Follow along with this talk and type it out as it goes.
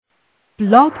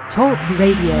Blog Talk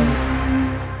Radio.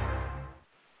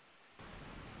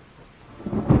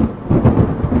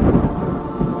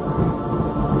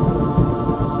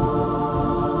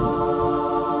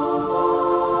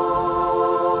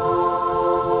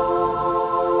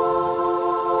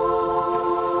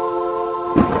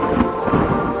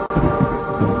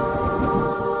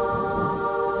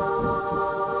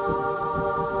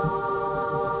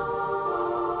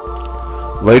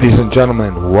 Ladies and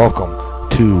gentlemen, welcome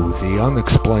to the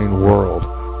Unexplained World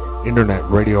Internet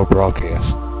Radio broadcast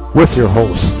with your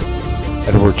host,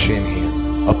 Edward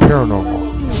Shanahan, a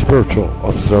paranormal, spiritual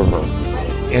observer,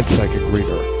 and psychic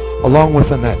reader, along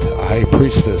with Annette, a high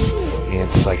priestess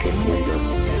and psychic reader.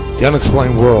 The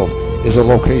Unexplained World is a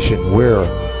location where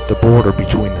the border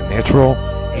between the natural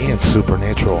and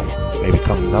supernatural may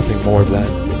become nothing more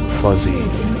than fuzzy,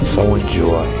 so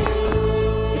enjoy.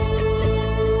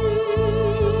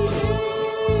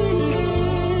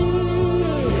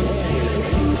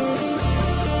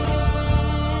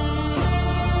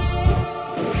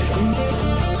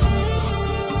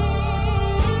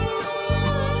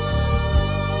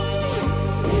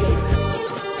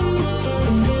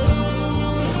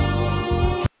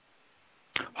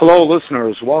 Hello,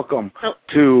 listeners. Welcome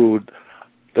to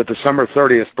the December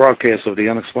 30th broadcast of The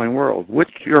Unexplained World with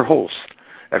your host,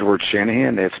 Edward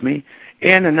Shanahan, that's me,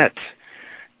 and Annette.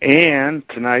 And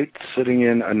tonight, sitting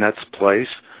in Annette's place,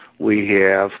 we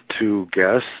have two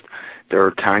guests.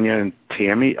 They're Tonya and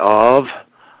Tammy of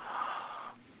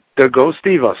the Ghost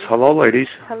Divas. Hello, ladies.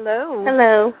 Hello.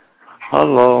 Hello.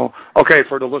 Hello. Okay,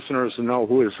 for the listeners to know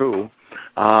who is who,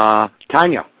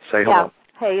 Tonya, say hello.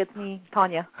 Hey, it's me,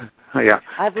 Tonya. Yeah.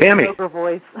 I have a Tammy. poker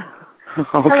voice. Okay.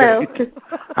 Hello.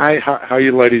 Hi. How are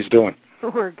you ladies doing?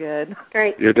 We're good.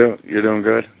 Great. You're doing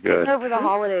good. Good. Over the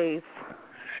holidays.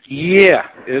 Yeah.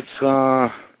 It's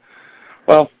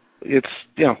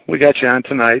we got you on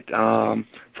tonight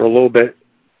for a little bit,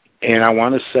 and I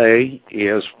want to say,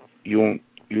 as you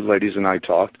ladies and I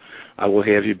talked, I will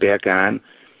have you back on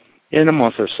in a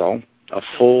month or so, a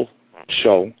full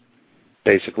show,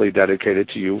 basically dedicated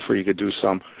to you, for you could do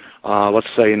some. Let's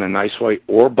say in a nice way,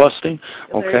 or busting,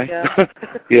 okay?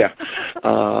 Yeah.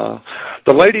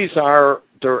 The ladies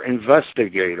they're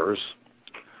investigators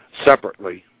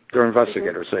separately. They're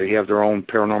investigators. Mm-hmm. They have their own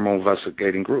paranormal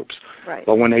investigating groups. Right.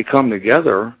 But when they come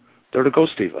together, they're the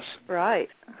Ghost Divas. Right.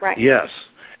 Yes.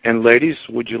 And ladies,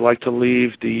 would you like to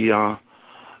leave the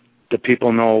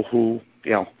people know who,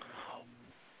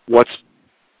 what's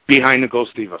behind the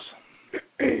Ghost Divas?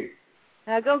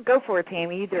 Go for it,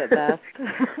 Tammy. You do it best.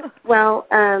 Well,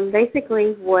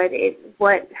 basically,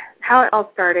 how it all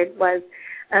started was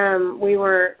we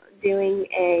were doing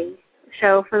a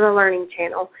show for the Learning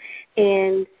Channel,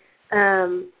 and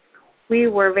we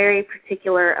were very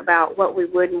particular about what we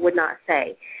would and would not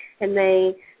say. And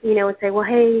they, would say, well,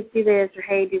 hey, do this, or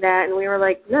hey, do that. And we were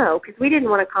like, no, because we didn't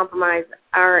want to compromise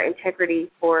our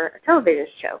integrity for a television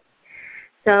show.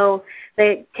 So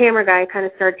the camera guy kind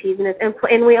of started teasing us,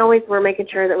 and we always were making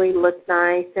sure that we looked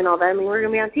nice and all that. I mean, we were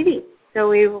going to be on TV. So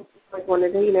we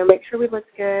wanted to, make sure we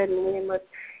looked good, and we didn't look,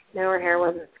 our hair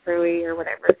wasn't screwy or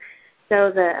whatever. So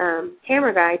the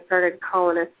camera guy started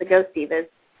calling us the Ghost Divas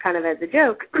kind of as a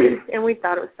joke, and we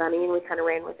thought it was funny, and we kind of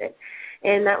ran with it.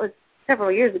 And that was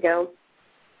several years ago.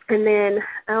 And then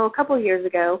a couple of years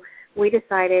ago, we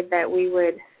decided that we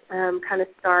would kind of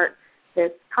start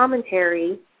this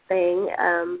commentary thing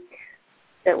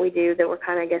that we do that we're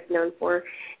kind of, I guess, known for.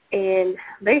 And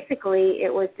basically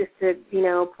it was just to,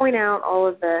 point out all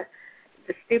of the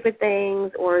stupid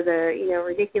things or the,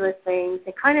 ridiculous things.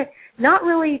 And kind of not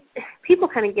really, people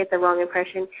kind of get the wrong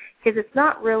impression, because it's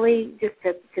not really just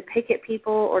to pick at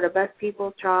people or to bust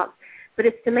people's chops, but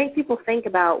it's to make people think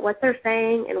about what they're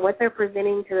saying and what they're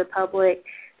presenting to the public.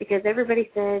 Because everybody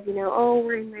says,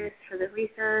 we're in this for the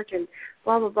research and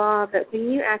blah, blah, blah. But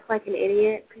when you act like an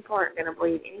idiot, people aren't going to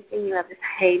believe anything you have to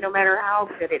say, no matter how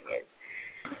good it is.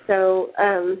 So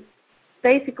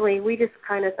basically, we just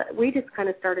kind of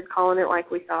started calling it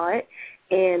like we saw it,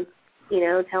 and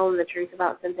telling the truth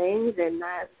about some things, and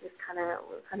that just kind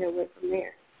of went from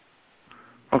there.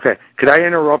 Okay, could I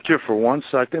interrupt you for 1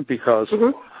 second, because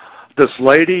this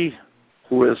lady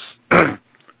who is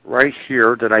right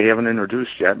here that I haven't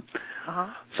introduced yet,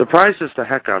 surprises the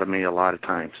heck out of me a lot of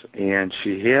times, and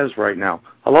she has right now.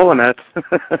 Hello, Annette.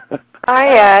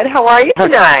 Hi, Ed. How are you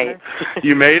tonight?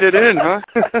 You made it in, huh?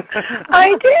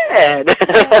 I did.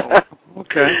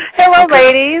 Okay. Hello,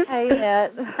 ladies. Hey,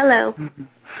 Annette. Hello.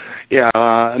 Yeah,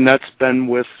 Annette's been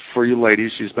for you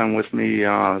ladies, she's been with me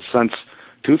since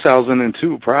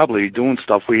 2002, probably, doing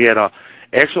stuff. We had a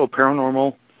actual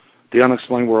paranormal the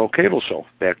Unexplained World cable show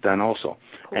back then also.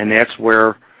 Cool. And that's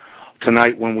where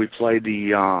tonight when we played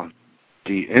the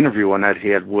interview Annette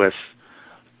had with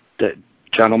the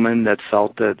gentleman that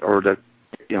felt that, or that,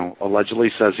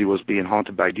 allegedly says he was being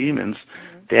haunted by demons,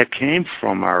 that came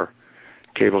from our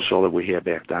cable show that we had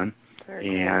back then.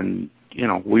 Very and,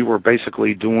 we were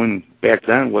basically doing back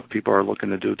then what people are looking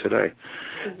to do today.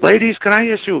 Ladies, can I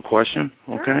ask you a question?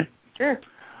 Okay. Sure.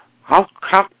 How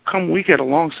come we get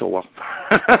along so well?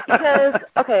 Because,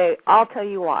 okay, I'll tell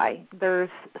you why. There's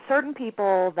certain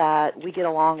people that we get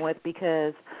along with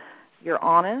because you're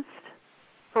honest,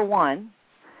 for one,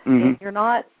 and you're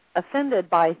not offended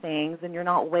by things, and you're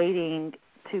not waiting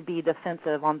to be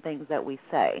defensive on things that we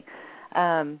say.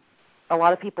 A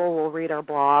lot of people will read our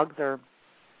blogs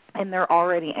and they're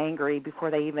already angry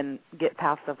before they even get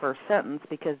past the first sentence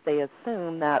because they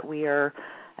assume that we are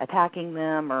attacking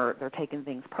them or they're taking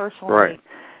things personally. Right.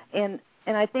 And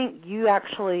I think you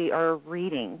actually are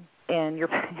reading and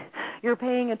you're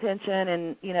paying attention,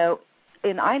 and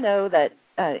and I know that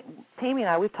Tammy and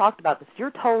I, we've talked about this.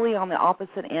 You're totally on the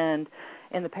opposite end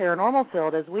in the paranormal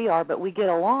field as we are, but we get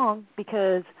along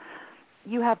because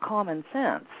you have common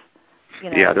sense.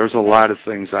 Yeah, there's a lot of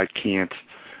things I can't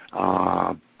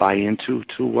buy into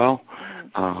too well,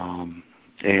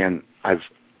 and I've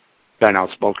been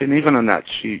outspoken. Even Annette,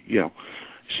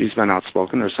 she's been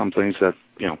outspoken. There's some things that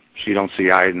she don't see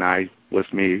eye and eye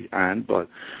with me on, but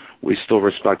we still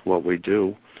respect what we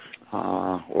do,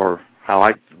 or how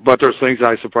I. But there's things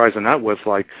I surprise Annette with,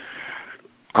 like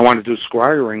I want to do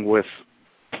squiring with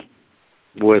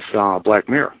Black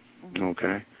Mirror,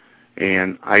 okay,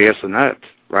 and I asked Annette,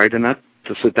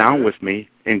 to sit down with me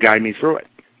and guide me through it,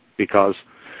 because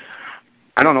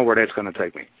I don't know where that's going to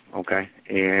take me, okay?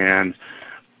 And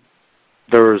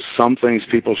there's some things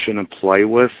people shouldn't play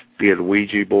with, be it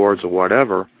Ouija boards or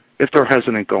whatever, if they're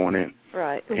hesitant going in.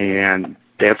 Right. And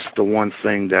that's the one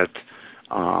thing that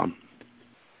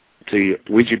the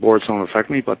Ouija boards don't affect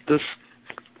me, but this,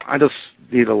 I just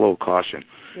need a little caution.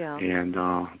 Yeah. And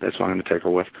that's what I'm going to take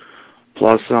her with.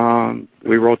 Plus,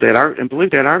 we wrote that and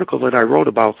believe that article that I wrote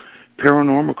about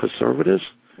paranormal conservatives,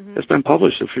 it's been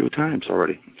published a few times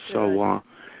already. So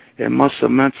it must have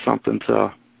meant something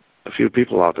to a few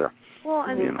people out there. Well,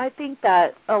 and I think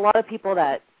that a lot of people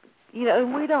that,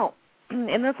 and we don't,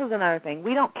 and this is another thing,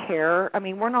 we don't care. I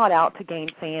mean, we're not out to gain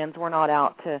fans. We're not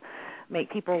out to make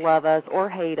people love us or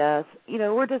hate us.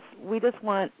 We just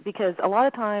want, because a lot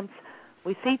of times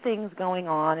we see things going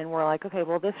on and we're like, okay,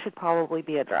 well, this should probably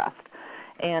be addressed.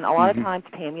 And a lot of times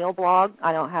Tammy will blog.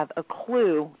 I don't have a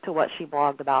clue to what she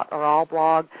blogged about, or I'll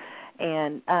blog.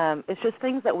 And it's just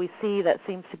things that we see that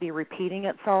seems to be repeating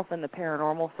itself in the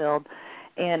paranormal field.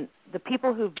 And the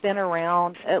people who've been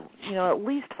around at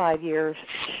least 5 years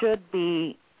should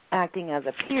be acting as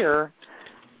a peer,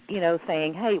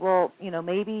 saying, hey, well,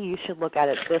 maybe you should look at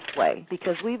it this way,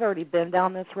 because we've already been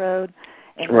down this road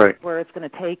and where it's going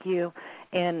to take you.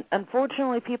 And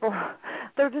unfortunately, people,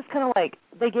 they're just kind of like,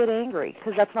 they get angry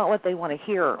because that's not what they want to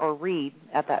hear or read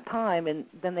at that time, and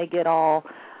then they get all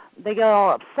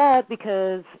upset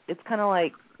because it's kind of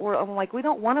like, I'm like, we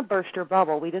don't want to burst your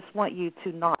bubble. We just want you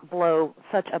to not blow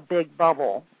such a big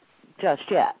bubble just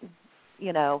yet,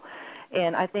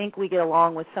 And I think we get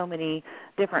along with so many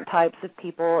different types of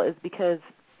people is because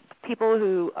people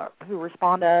who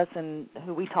respond to us and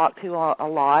who we talk to a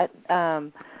lot,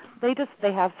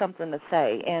 they have something to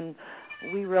say, and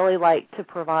we really like to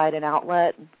provide an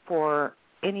outlet for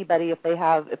anybody if they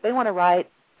want to write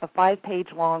a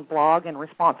 5-page long blog in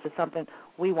response to something,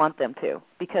 we want them to,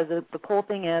 because the cool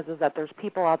thing is that there's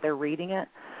people out there reading it.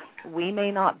 We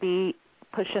may not be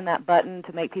pushing that button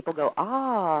to make people go,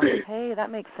 hey,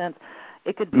 that makes sense.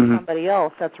 It could be somebody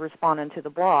else that's responding to the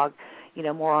blog,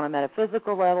 more on a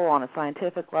metaphysical level, on a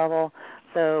scientific level.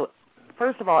 So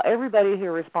first of all, everybody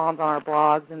who responds on our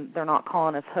blogs, and they're not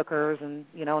calling us hookers and,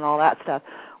 and all that stuff,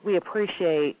 we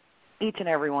appreciate each and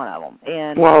every one of them.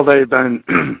 And well, they've been,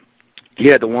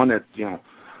 the one that,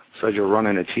 said you're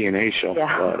running a TNA show.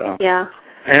 Yeah. But,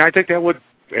 and I think that would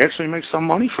actually make some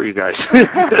money for you guys. Ed,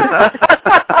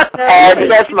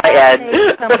 that's my Ed.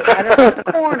 Some better in the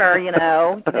corner, you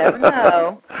never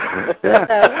know. Yeah.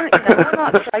 So we're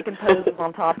not striking poses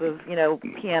on top of,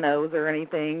 pianos or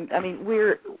anything. I mean,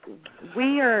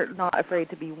 we are not afraid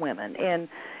to be women. And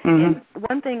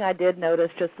one thing I did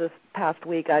notice just this past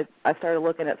week, I started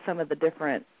looking at some of the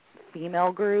different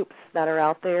female groups that are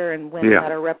out there and women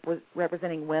that are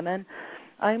representing women.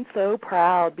 I'm so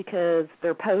proud because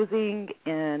they're posing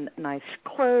in nice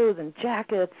clothes and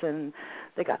jackets, and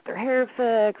they got their hair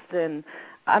fixed. And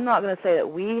I'm not going to say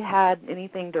that we had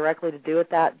anything directly to do with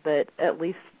that, but at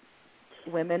least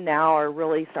women now are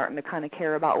really starting to kind of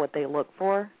care about what they look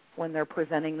for when they're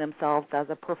presenting themselves as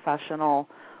a professional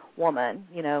woman.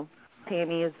 You know,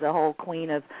 Tammy is the whole queen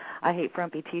of I hate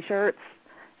frumpy T-shirts.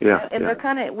 Yeah. And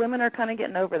they're women are kind of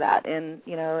getting over that. And,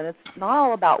 you know, and it's not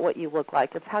all about what you look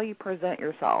like. It's how you present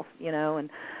yourself, you know, and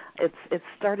it's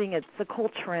a cool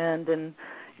trend. And,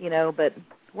 you know, but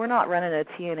we're not running a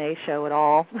TNA show at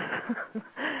all.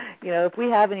 You know, if we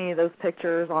have any of those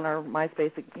pictures on our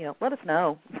MySpace, you know, let us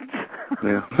know.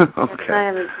 Yeah. Okay. I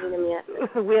haven't seen them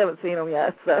yet. We haven't seen them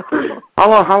yet. So.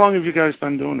 How long have you guys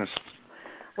been doing this?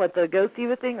 What, the Ghost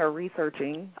Diva thing or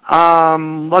researching?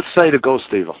 Let's say the Ghost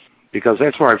Diva, because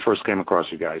that's where I first came across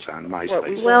you guys on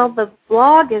MySpace. Well, the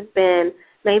blog has been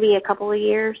maybe a couple of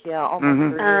years. Yeah,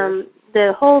 almost 3 years.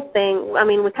 The whole thing, I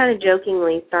mean, we kind of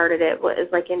jokingly started it, was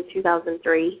like in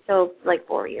 2003, so like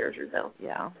 4 years or so.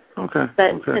 Yeah. Okay.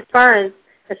 But as far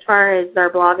as our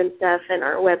blog and stuff and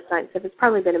our website stuff, it's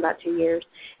probably been about 2 years.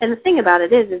 And the thing about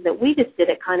it is that we just did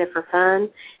it kind of for fun,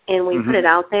 and we put it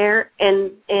out there,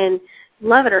 and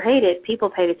love it or hate it, people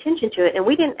paid attention to it, and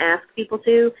we didn't ask people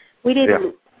to. We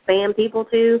didn't spam people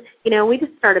to. You know, we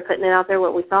just started putting it out there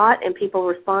what we thought, and people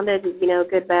responded, you know,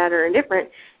 good, bad, or indifferent.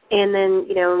 And then,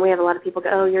 you know, and we have a lot of people go,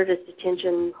 oh, you're just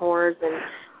attention whores and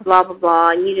blah, blah,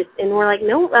 blah. And we're like,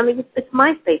 no, I mean, it's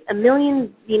MySpace. A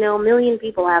million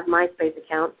people have MySpace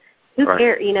accounts. Who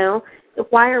cares, you know?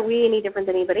 Why are we any different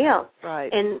than anybody else?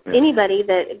 Right. And anybody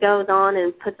that goes on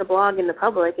and puts a blog in the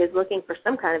public is looking for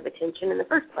some kind of attention in the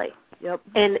first place. Yep.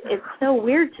 And it's so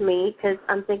weird to me because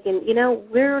I'm thinking, you know,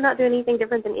 we're not doing anything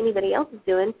different than anybody else is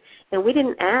doing, and we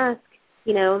didn't ask,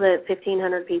 you know, the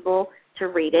 1,500 people to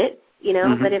read it, you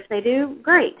know, but if they do,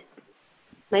 great.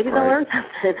 Maybe they'll learn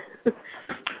something.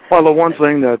 Well, the one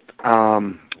thing that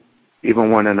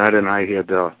even when Annette and I had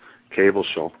the cable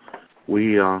show,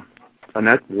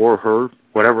 Annette wore her,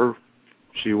 whatever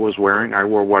she was wearing, I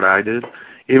wore what I did.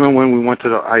 Even when we went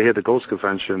to I had the Ghost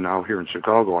Convention out here in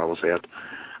Chicago I was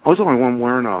the only one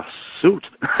wearing a suit.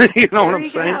 You know what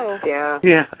I'm saying?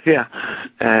 Yeah. Yeah.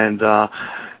 And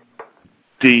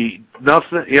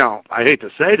nothing, you know, I hate to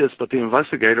say this, but the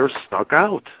investigators stuck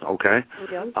out, okay?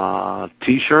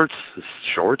 T-shirts,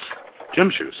 shorts,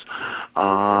 gym shoes.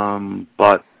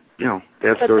 But, you know,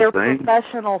 that's their thing. But they're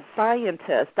professional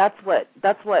scientists. That's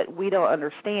what we don't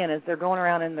understand is they're going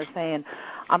around and they're saying,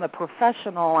 I'm a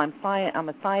professional, I'm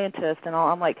a scientist, and all.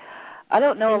 I'm like, I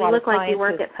don't know a lot of scientists. You look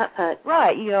like you work at Putt-Putt.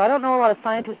 Right. You know, I don't know a lot of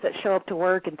scientists that show up to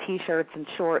work in T-shirts and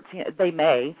shorts. You know, they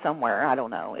may somewhere. I don't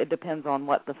know. It depends on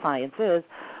what the science is.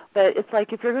 But it's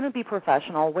like if you're going to be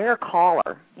professional, wear a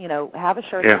collar. You know, have a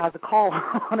shirt that has a collar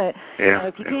on it. Yeah. You know,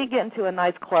 if you can't get into a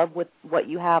nice club with what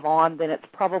you have on, then it's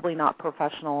probably not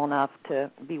professional enough to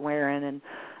be wearing and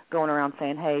going around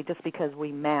saying, hey, just because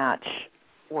we match,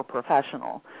 we're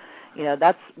professional. You know,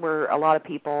 that's where a lot of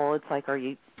people, it's like,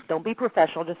 don't be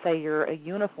professional, just say you're a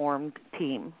uniformed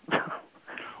team.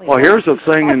 Well, here's the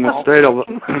thing in the state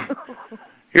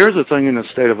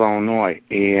of Illinois,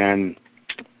 and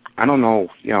I don't know,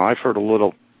 you know, I've heard a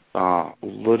little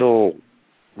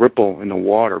ripple in the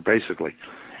water, basically.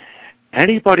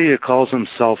 Anybody that calls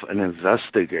himself an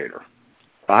investigator,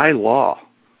 by law,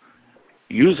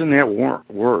 using that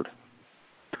word,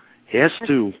 has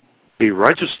to be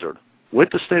registered with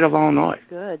the state of Illinois.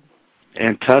 Good.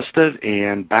 And tested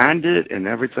and bonded and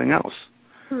everything else.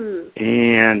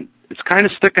 And it's kind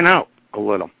of sticking out a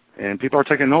little, and people are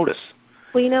taking notice.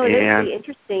 Well, you know, it would be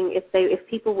interesting if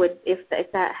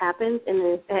that happens,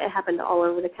 and it happened all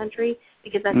over the country,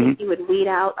 because I think you would weed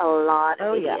out a lot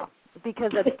of idiots.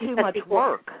 Because it's too much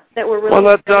work. That were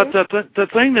really the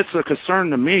thing that's a concern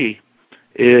to me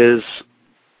is,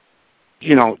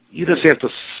 you know, you just have to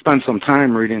spend some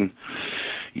time reading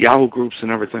Yahoo groups and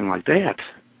everything like that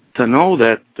to know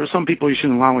that there's some people you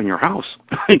shouldn't allow in your house.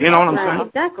 You know what I'm saying?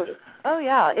 Exactly. Oh,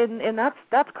 yeah, and that's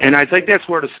crazy. And I think that's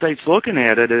where the state's looking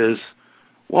at it is,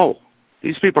 whoa,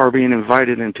 these people are being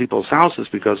invited in people's houses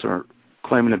because they're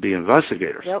claiming to be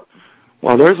investigators. Yep.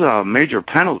 Well, there's a major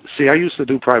penalty. See, I used to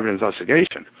do private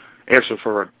investigation, actually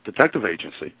for a detective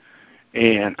agency.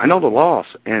 And I know the laws,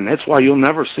 and that's why you'll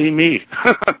never see me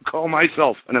call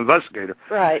myself an investigator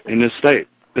in this state,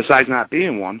 besides not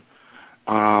being one.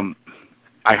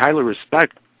 I highly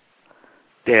respect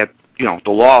that, you know,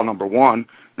 the law, number one.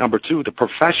 Number two, the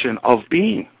profession of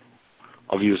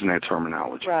using that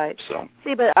terminology. Right. So.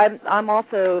 See, but I'm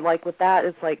also, like, with that,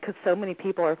 it's like, because so many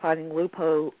people are finding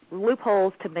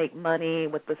loopholes to make money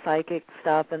with the psychic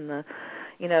stuff and the,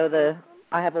 you know,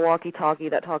 I have a walkie-talkie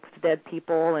that talks to dead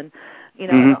people, and, you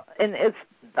know, and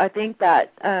I think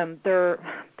that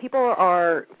people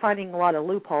are finding a lot of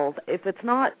loopholes. If it's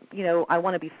not, you know, I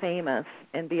want to be famous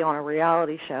and be on a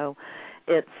reality show,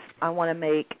 It's I want to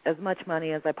make as much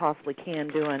money as I possibly can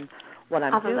doing what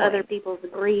I'm doing. Off of other people's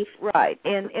grief. Right.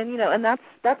 And you know, and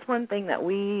that's one thing that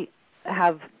we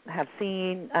have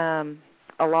seen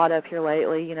a lot of here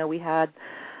lately. You know, we had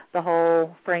the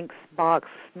whole Frank's box.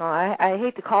 No, I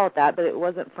hate to call it that, but it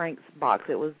wasn't Frank's box.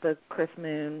 It was the Chris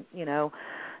Moon, you know,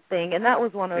 thing, and that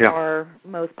was one of our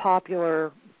most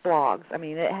popular blogs. I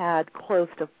mean, it had close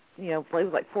to, you know, it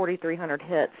was like 4,300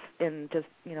 hits in just,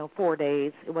 you know, 4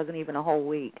 days. It wasn't even a whole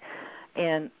week.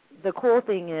 And the cool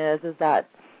thing is that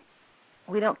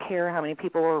we don't care how many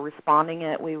people were responding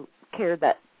it. We cared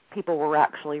that people were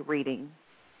actually reading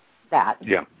that.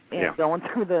 Yeah. And going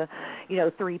through the, you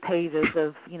know, 3 pages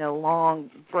of, you know,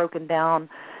 long, broken down,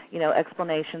 you know,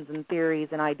 explanations and theories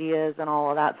and ideas and all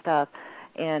of that stuff.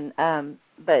 And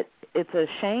but it's a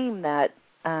shame that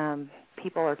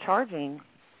people are charging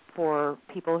for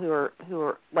people who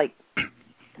are like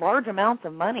large amounts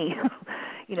of money,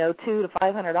 you know, $200 to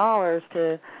 $500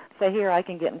 to say, here, I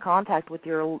can get in contact with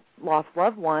your lost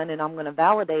loved one, and I'm going to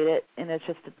validate it, and it's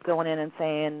just going in and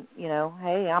saying, you know,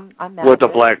 hey, I'm mad with the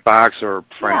black box or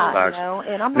Frank's box. You know,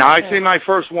 and I'm now, I seen my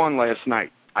first one last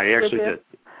night. I actually did.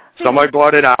 Somebody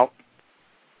brought it out,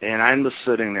 and I'm just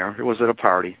sitting there. It was at a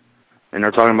party, and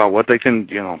they're talking about what they can,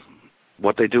 you know,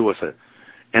 what they do with it.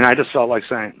 And I just felt like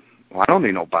saying, well, I don't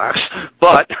need no box.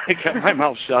 But I kept my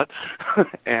mouth shut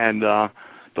and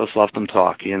just let them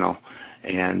talk, you know.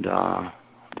 And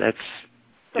that's,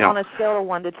 so on a scale of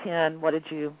 1 to 10, what did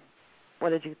you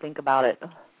think about it?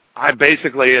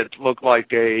 It looked like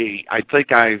I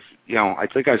think I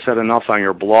said enough on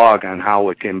your blog on how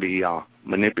it can be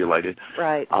manipulated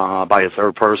by a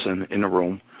third person in the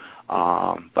room.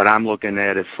 But I'm looking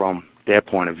at it from that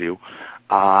point of view.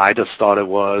 I just thought it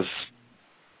was,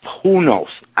 who knows?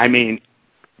 I mean,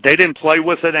 they didn't play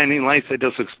with it any length. They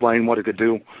just explained what it could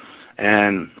do.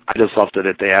 And I just left it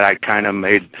at that. I kind of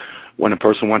made, when a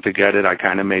person went to get it, I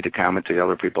kind of made the comment to the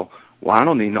other people, well, I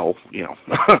don't need no, you know,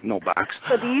 no box.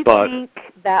 So do you think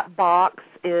that box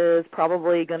is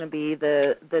probably going to be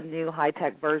the new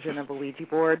high-tech version of a Ouija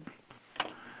board?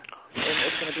 And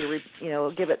it's going to be, you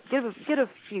know, give it a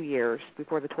few years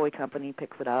before the toy company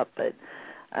picks it up. But,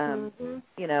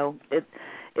 you know,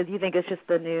 you think it's just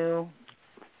the new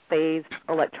phased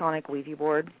electronic Ouija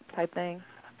board type thing?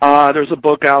 There's a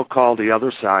book out called The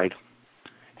Other Side,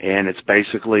 and it's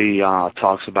basically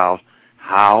talks about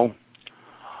how,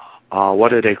 what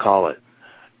do they call it?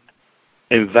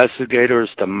 Investigators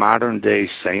to modern-day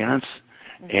seance,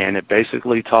 and it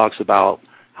basically talks about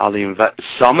how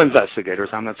some investigators,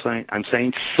 I'm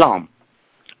saying some,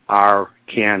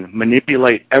 can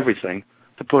manipulate everything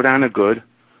to put on a good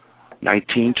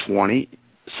 1920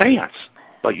 seance,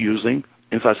 but using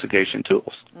investigation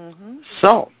tools.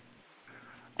 So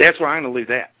that's where I'm going to leave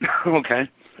that. Okay.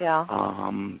 Yeah.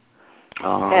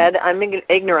 Ed, I'm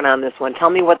ignorant on this one. Tell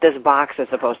me what this box is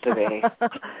supposed to be.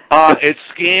 It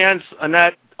scans,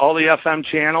 Annette, all the FM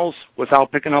channels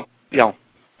without picking up, you know,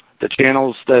 the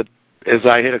channels that, as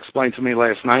I had explained to me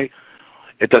last night.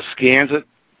 It just scans it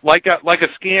like a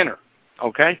scanner,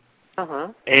 okay?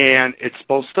 And it's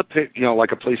supposed to pick, you know,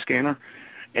 like a police scanner.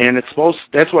 And that's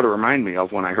what it reminded me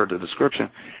of when I heard the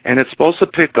description. And it's supposed to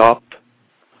pick up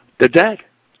the dead,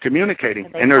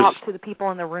 communicating. And they talk to the people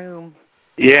in the room.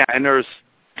 Yeah, and there's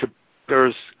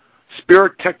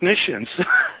spirit technicians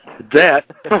that.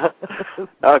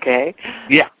 Okay.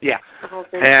 Yeah.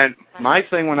 And my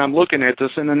thing when I'm looking at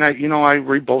this, and then I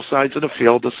read both sides of the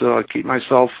field to keep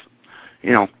myself,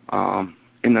 you know,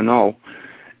 in the know.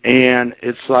 And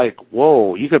it's like,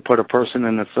 whoa, you could put a person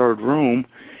in the third room,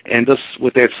 and just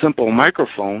with that simple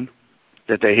microphone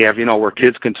that they have, you know, where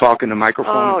kids can talk in the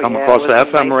microphone and come across the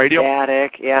FM radio.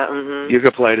 Static. Yeah. You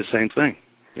could play the same thing,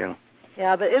 you know.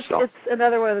 Yeah, but it's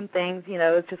another one of them things, you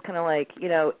know, it's just kind of like, you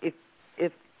know, if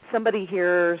somebody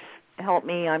hears, help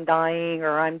me, I'm dying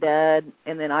or I'm dead,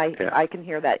 and then I can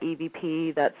hear that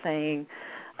EVP that's saying,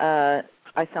 I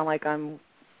sound like I'm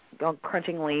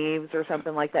crunching leaves or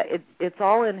something like that. It's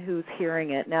all in who's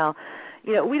hearing it. Now,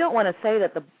 you know, we don't want to say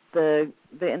that the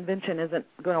invention isn't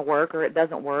going to work or it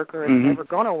doesn't work or it's never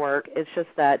going to work. It's just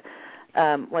that,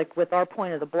 like with our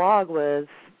point of the blog was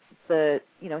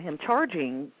him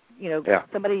charging, you know,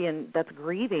 somebody that's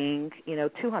grieving, you know,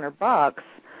 $200,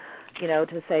 you know,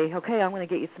 to say, okay, I'm going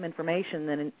to get you some information.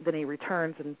 Then he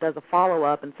returns and does a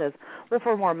follow-up and says, well,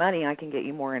 for more money, I can get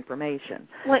you more information.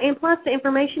 Well, and plus the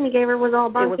information he gave her was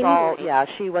all bunk. It was all,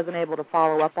 she wasn't able to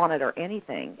follow up on it or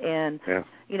anything. And,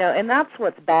 you know, and that's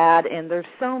what's bad. And there's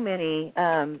so many,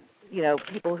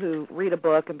 people who read a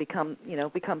book and become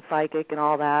psychic and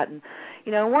all that. And,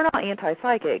 we're not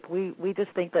anti-psychic. We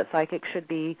just think that psychics should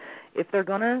be, if they're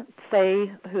going to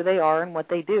say who they are and what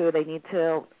they do, they need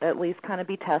to at least kind of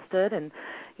be tested and,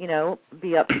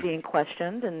 be up to being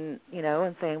questioned and,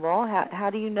 and saying, well, how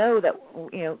do you know that,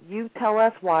 you tell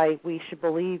us why we should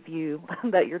believe you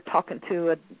that you're talking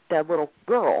to a dead little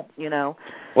girl,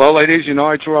 Well, ladies,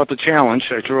 I threw out the challenge.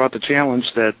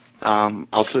 That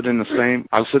I'll sit in the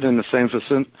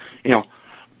same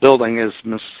building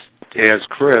as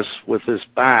Chris with his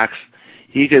box.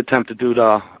 He could attempt to do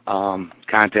the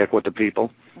contact with the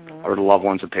people or the loved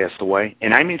ones that passed away,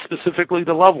 and I mean specifically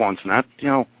the loved ones, not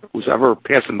who's ever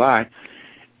passing by.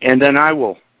 And then I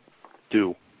will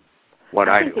do what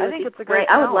I do. I think it's great.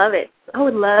 I would love it. I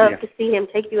would love to see him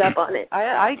take you up on it.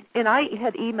 I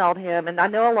had emailed him, and I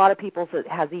know a lot of people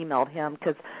has emailed him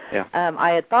because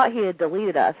I had thought he had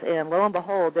deleted us, and lo and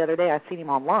behold, the other day I seen him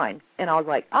online, and I was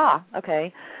like,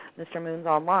 okay, Mr. Moon's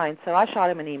online. So I shot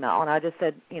him an email, and I just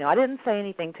said, I didn't say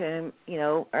anything to him,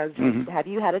 have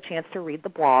you had a chance to read the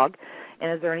blog,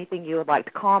 and is there anything you would like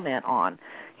to comment on?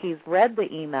 He's read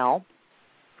the email.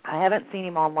 I haven't seen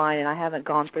him online, and I haven't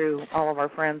gone through all of our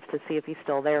friends to see if he's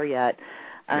still there yet.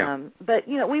 But,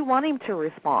 we want him to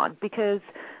respond because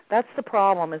that's the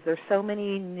problem is there's so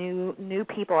many new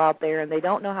people out there, and they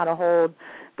don't know how to hold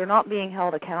 – they're not being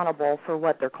held accountable for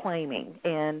what they're claiming.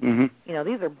 And,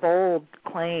 these are bold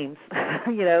claims.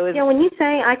 When you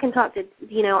say I can talk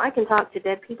to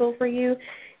dead people for you,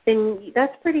 then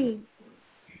that's pretty –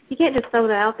 you can't just throw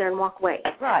that out there and walk away.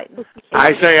 Right.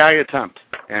 I say I attempt,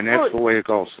 and that's the way it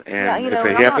goes. And if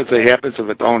it happens, it happens. If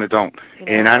it don't, it don't.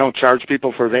 And I don't charge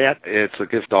people for that. It's a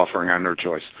gift offering on their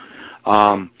choice.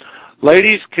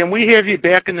 Ladies, can we have you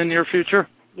back in the near future?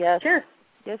 Yes. Sure.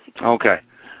 Yes, you can. Okay.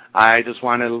 I just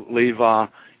want to leave.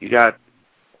 You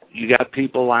got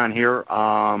people on here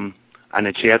on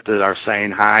the chat that are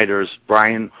saying hi. There's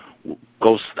Brian,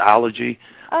 Ghostology.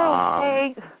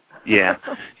 Hey. Yeah,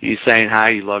 he's saying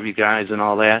hi, he love you guys and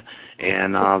all that,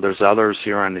 and there's others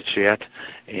here on the chat,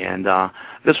 and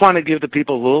just want to give the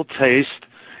people a little taste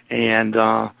and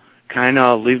kind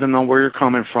of leave them know where you're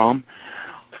coming from,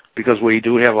 because we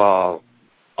do have a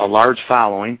large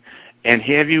following, and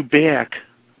have you back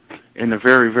in the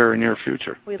very, very near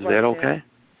future. Is that okay?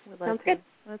 Sounds good.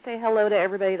 I want to say hello to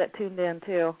everybody that tuned in,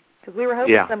 too, because we were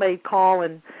hoping somebody'd call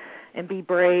and be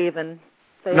brave and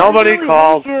say, nobody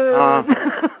called.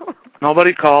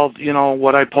 Nobody called.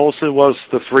 What I posted was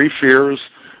the 3 fears.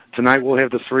 Tonight we'll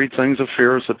have the 3 things of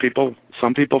fears that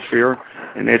some people fear,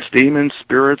 and it's demons,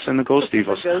 spirits, and the Ghost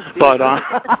Divas. But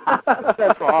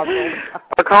that's awesome.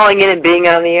 For calling in and being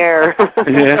on the air.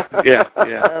 yeah.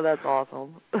 Oh, that's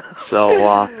awesome.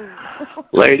 So,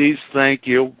 ladies, thank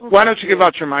you. Why don't you give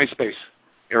out your MySpace,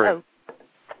 Eric?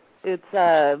 It's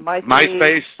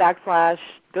MySpace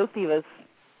 / Ghost Divas.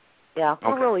 Yeah,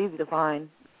 we're real easy to find.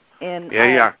 And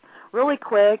really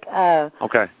quick,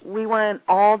 we want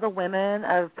all the women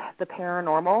of the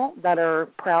paranormal that are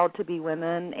proud to be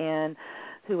women and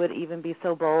who would even be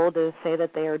so bold to say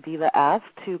that they are Diva S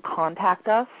to contact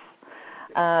us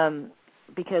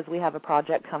because we have a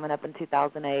project coming up in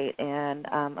 2008, and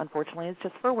unfortunately it's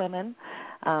just for women,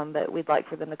 but we'd like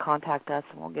for them to contact us,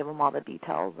 and we'll give them all the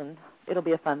details, and it'll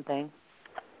be a fun thing.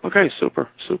 Okay, super.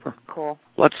 Cool.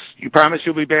 You promise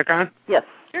you'll be back on? Yes.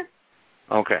 Sure.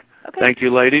 Okay. Thank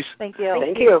you, ladies. Thank you.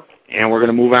 Thank you. And we're going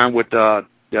to move on with the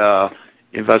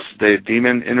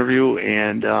demon interview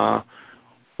and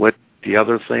with the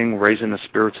other thing, raising the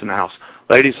spirits in the house.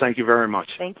 Ladies, thank you very much.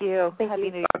 Thank you. Happy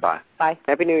New Year. Bye-bye. Bye.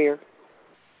 Happy New Year.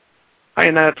 Hi,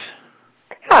 Annette.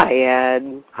 Hi,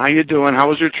 Ed. How you doing? How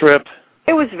was your trip?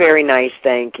 It was very nice,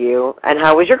 thank you. And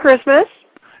how was your Christmas?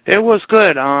 It was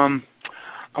good.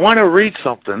 I want to read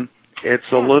something. It's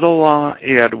a little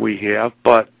ad we have,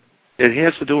 but it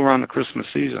has to do around the Christmas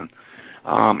season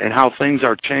and how things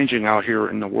are changing out here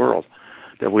in the world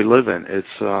that we live in.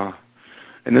 It's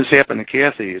and this happened to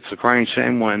Kathy. It's a crying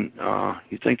shame when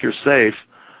you think you're safe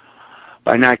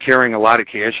by not carrying a lot of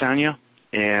cash on you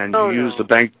and you use the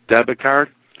bank debit card.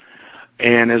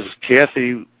 And as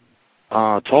Kathy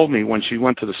told me when she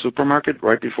went to the supermarket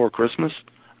right before Christmas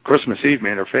Eve,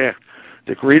 matter of fact,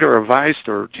 the greeter advised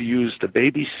her to use the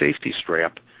baby safety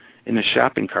strap in the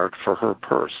shopping cart for her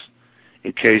purse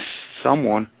in case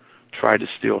someone tried to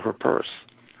steal her purse.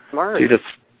 Smart. See, the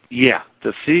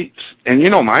thieves, and you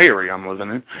know my area I'm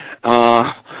living in,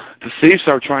 the thieves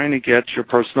are trying to get your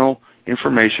personal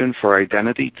information for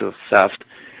identity theft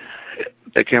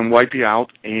that can wipe you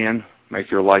out and make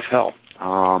your life hell.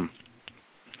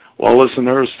 Well,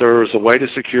 listeners, there's a way to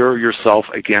secure yourself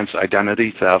against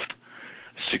identity theft.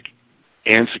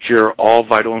 and secure all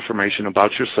vital information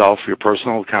about yourself, your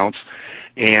personal accounts,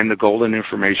 and the golden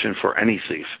information for any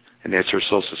thief, and that's your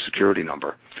Social Security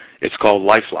number. It's called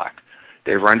LifeLock.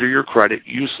 They render your credit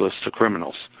useless to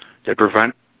criminals. They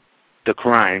prevent the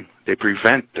crime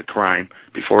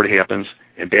before it happens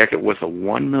and back it with a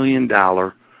 $1 million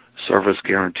service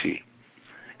guarantee.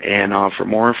 And for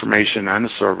more information on the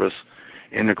service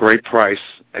and the great price,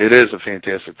 it is a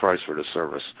fantastic price for the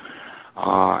service.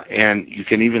 And you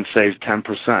can even save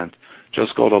 10%.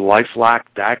 Just go to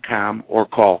lifelock.com or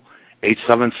call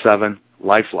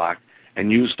 877-LIFELOCK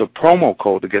and use the promo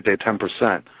code to get that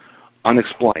 10%.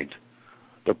 Unexplained.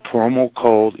 The promo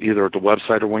code, either at the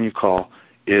website or when you call,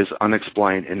 is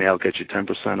unexplained, and they'll get you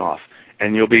 10% off.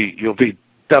 And you'll be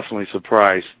definitely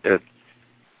surprised at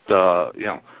the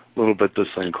little bit this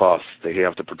thing costs that you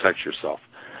have to protect yourself.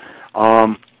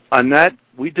 Annette,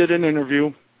 we did an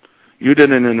interview. You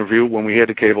did an interview when we had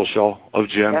the cable show of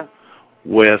Jim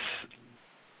with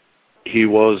he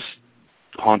was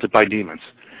haunted by demons.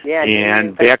 Yeah.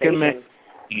 And back in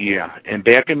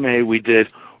May, we did.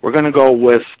 We're going to go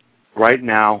with right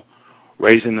now,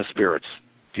 Raising the Spirits,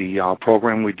 the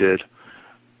program we did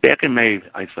back in May,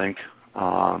 I think,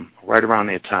 right around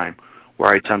that time,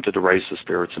 where I attempted to raise the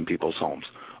spirits in people's homes.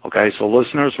 Okay, so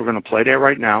listeners, we're going to play that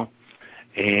right now,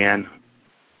 and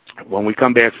when we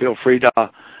come back, feel free to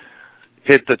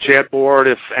hit the chat board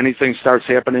if anything starts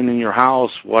happening in your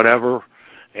house, whatever,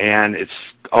 and it's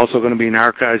also going to be in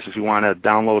archives if you want to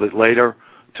download it later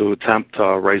to attempt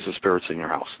to raise the spirits in your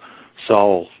house.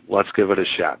 So let's give it a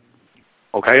shot.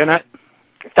 Okay, Annette?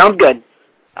 Sounds good.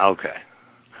 Okay.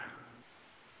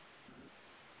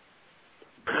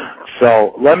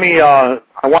 So let me, I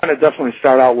want to definitely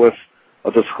start out with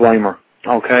a disclaimer.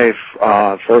 Okay,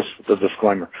 first the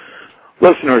disclaimer.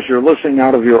 Listeners, you're listening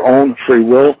out of your own free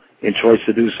will and choice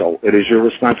to do so. It is your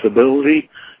responsibility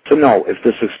to know if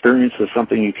this experience is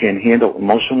something you can handle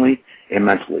emotionally and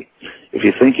mentally. If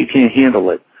you think you can't handle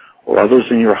it, or others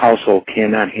in your household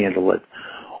cannot handle it,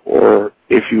 or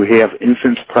if you have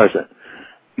infants present,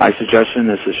 my suggestion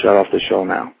is to shut off the show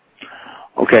now.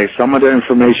 Okay, some of the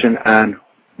information on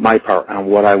my part on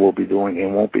what I will be doing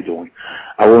and won't be doing.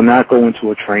 I will not go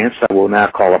into a trance. I will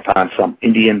not call upon some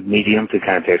Indian medium to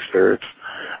contact spirits.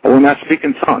 I will not speak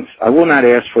in tongues. I will not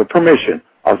ask for permission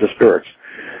of the spirits,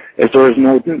 as there is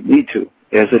no need to,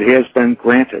 as it has been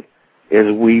granted, as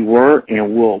we were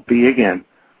and will be again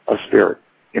a spirit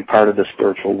and part of the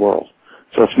spiritual world.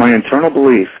 So it's my internal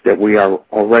belief that we are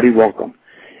already welcome.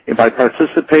 And by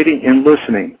participating and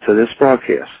listening to this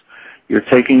broadcast, you're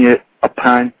taking it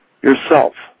upon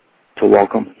yourself to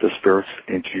welcome the spirits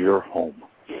into your home.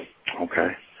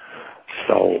 Okay?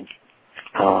 So,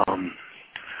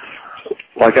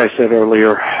 like I said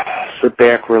earlier, sit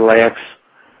back, relax.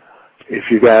 If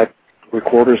you got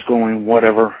recorders going,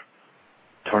 whatever,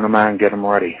 turn them on, get them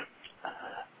ready.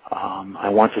 I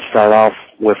want to start off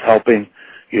with helping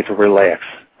you to relax,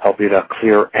 help you to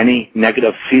clear any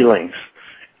negative feelings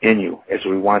in you as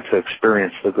we want to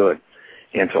experience the good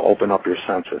and to open up your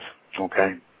senses.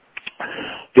 Okay?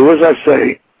 Do as I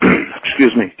say,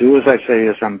 excuse me, do as I say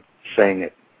as I'm saying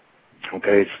it.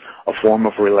 Okay? It's a form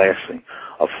of relaxing,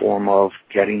 a form of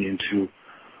getting into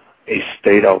a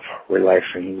state of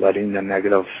relaxing, letting the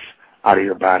negatives out of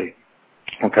your body.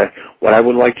 Okay? What I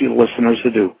would like you listeners to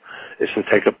do is to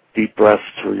take a deep breath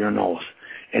through your nose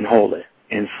and hold it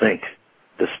and think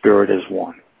the spirit is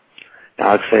one.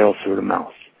 Now exhale through the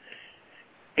mouth.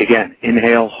 Again,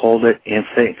 inhale, hold it, and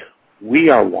think we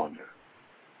are one.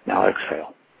 Now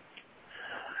exhale.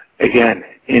 Again,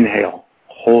 inhale,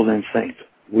 hold and think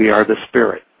we are the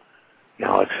spirit.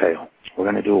 Now exhale. We're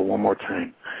going to do it one more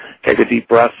time. Take a deep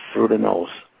breath through the nose.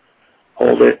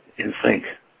 Hold it and think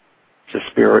the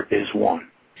spirit is one.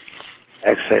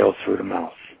 Exhale through the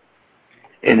mouth.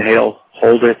 Inhale,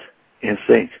 hold it, and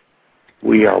think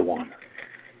we are one.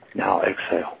 Now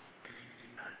exhale.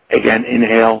 Again,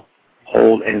 inhale,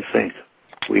 hold, and think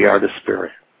we are the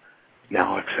spirit.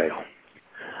 Now exhale.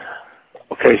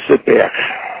 Okay, sit back.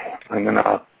 I'm going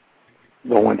to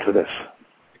go into this.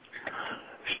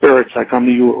 Spirits, I come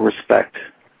to you with respect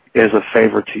as a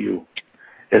favor to you,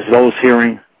 as those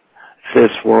hearing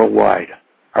this worldwide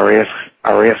are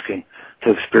asking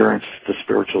to experience the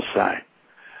spiritual side,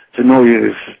 to know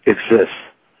you exist,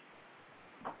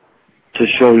 to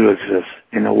show you exist,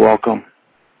 and to welcome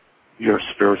your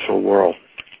spiritual world.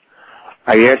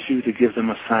 I ask you to give them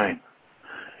a sign.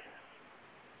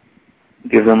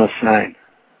 Give them a sign.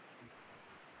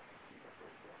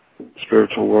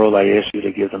 Spiritual world, I ask you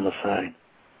to give them a sign.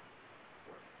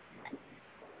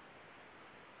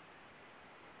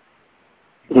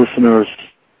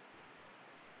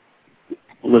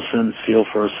 listen, feel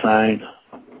for a sign.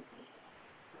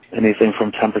 Anything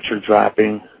from temperature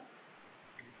dropping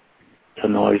to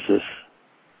noises.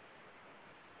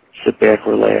 Sit back,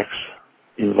 relax,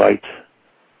 invite.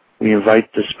 We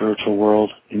invite the spiritual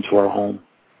world into our home.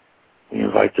 We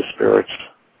invite the spirits.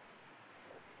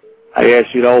 I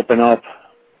ask you to open up.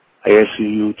 I ask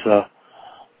you to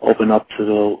open up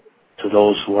to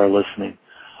those who are listening,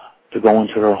 to go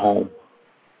into their home,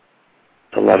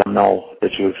 to let them know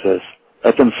that you exist.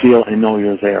 Let them feel and know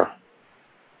you're there.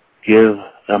 Give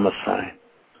them a sign.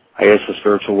 I ask the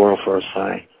spiritual world for a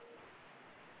sign.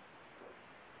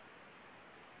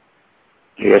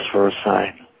 I ask for a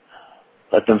sign.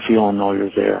 Let them feel and know you're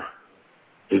there.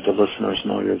 Let the listeners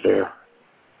know you're there.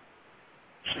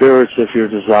 Spirits, if you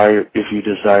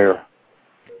desire,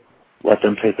 let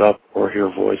them pick up or hear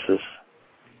voices.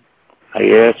 I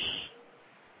ask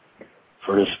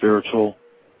for the spirits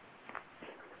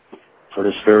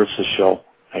to show.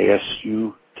 I ask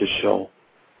you to show,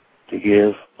 to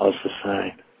give us a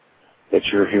sign that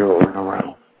you're here or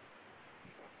around.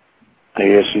 I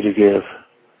ask you to give,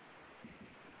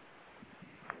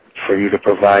 for you to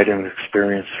provide an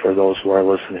experience for those who are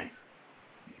listening.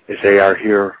 If they are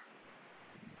here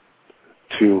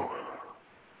to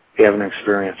have an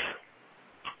experience.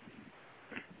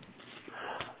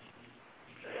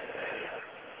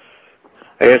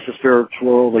 I ask the spiritual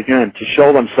world again to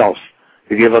show themselves,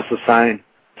 to give us a sign,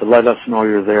 to let us know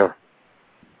you're there.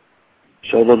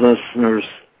 Show the listeners,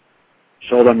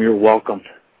 show them you're welcomed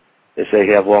if they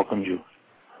have welcomed you.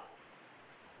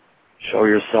 Show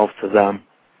yourself to them.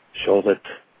 Show that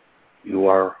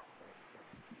you're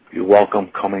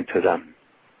welcome coming to them.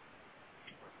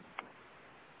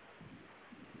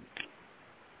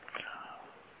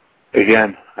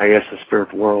 Again, I ask the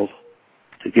spirit world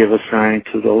to give a sign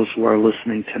to those who are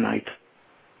listening tonight.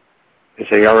 If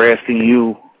they are asking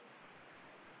you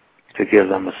to give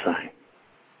them a sign,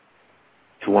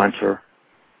 to enter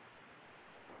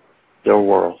their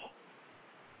world.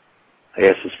 I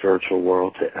ask the spiritual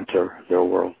world to enter their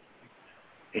world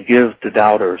and give the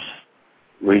doubters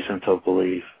reason to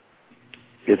believe.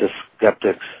 Give the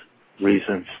skeptics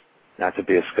reasons not to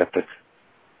be a skeptic.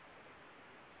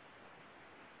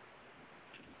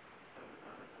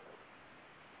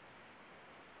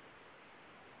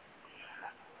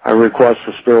 I request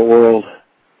the spirit world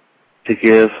to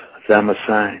give them a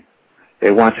sign.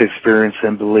 They want to experience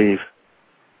and believe.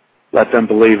 Let them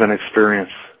believe and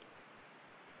experience.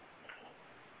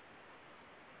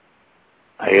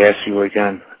 I ask you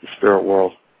again, the spirit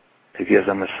world, to give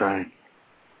them a sign,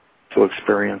 to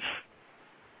experience,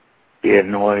 be it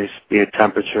noise, be it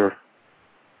temperature,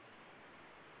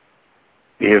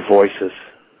 be it voices,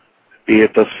 be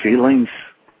it the feelings.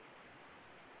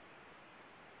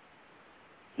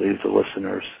 Leave the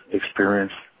listeners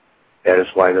experience. That is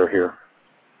why they're here,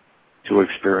 to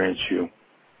experience you,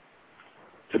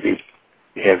 to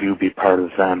have you be part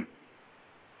of them,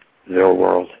 their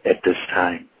world at this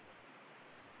time.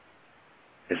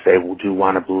 If they do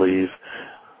want to believe,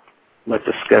 let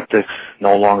the skeptics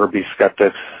no longer be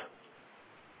skeptics.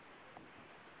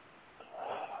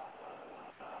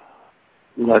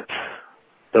 Let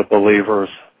the believers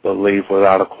believe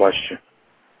without a question.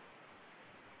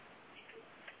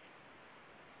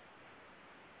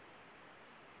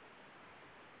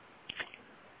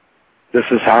 This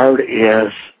is hard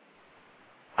as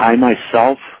I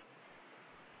myself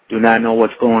do not know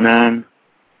what's going on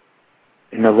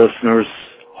in the listener's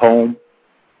home,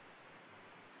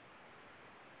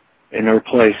 in their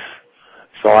place.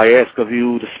 So I ask of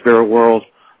you, the spirit world,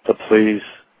 to please,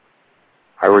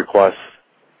 I request,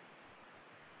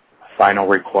 final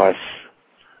request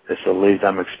is to leave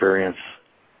them experience,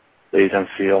 leave them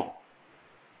feel,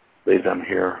 leave them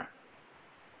hear,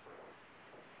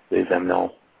 leave them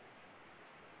know.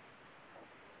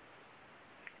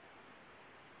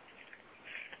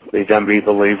 Leave them be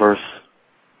believers,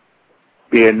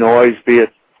 be it noise, be it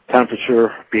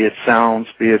temperature, be it sounds,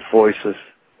 be it voices,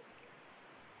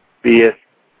 be it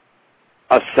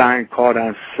a sign caught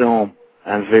on film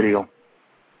and video.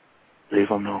 Leave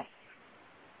them know.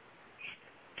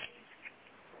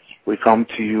 We come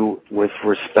to you with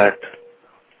respect,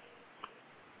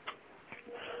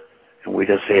 and we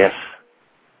just ask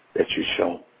that you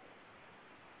show,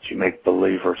 that you make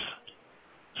believers,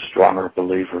 stronger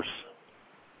believers.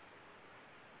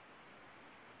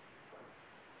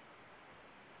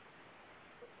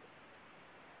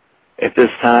 At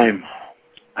this time,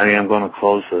 I am going to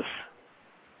close this.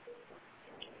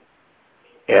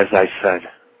 As I said,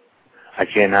 I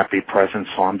cannot be present,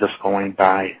 so I'm just going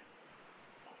by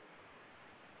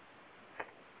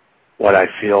what I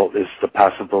feel is the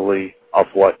possibility of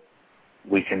what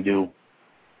we can do.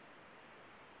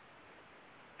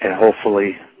 And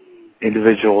hopefully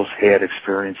individuals had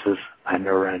experiences on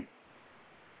their end.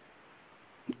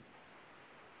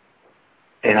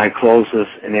 And I close this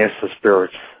and ask the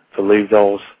spirits to leave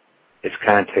those it's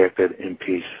contacted in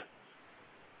peace.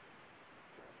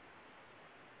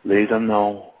 Let them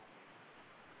know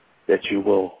that you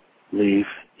will leave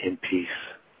in peace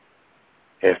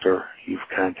after you've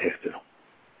contacted them.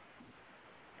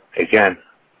 Again,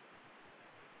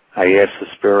 I ask the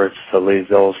spirits to leave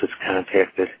those it's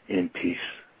contacted in peace.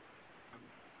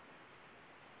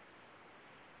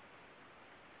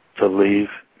 To leave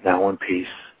now in peace.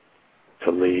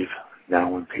 To leave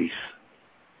now in peace.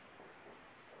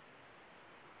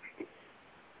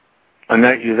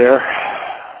 Annette, you there?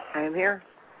 I am here.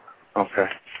 Okay.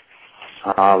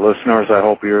 Listeners, I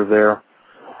hope you're there.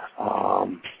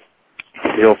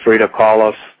 Feel free to call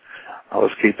us. I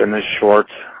was keeping this short.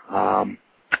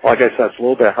 Like I said, it's a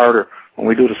little bit harder. When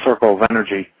we do the circle of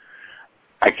energy,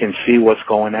 I can see what's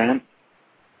going on.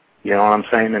 You know what I'm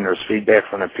saying? And there's feedback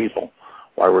from the people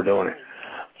while we're doing it.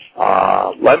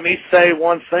 Let me say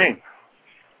one thing.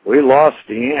 We lost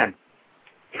Deanne.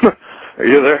 Are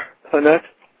you there, Annette?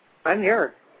 I'm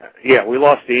here. Yeah, we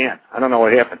lost Deanne. I don't know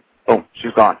what happened. Boom,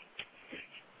 she's gone.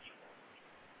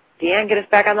 Deanne, get us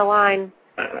back on the line.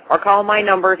 Or call my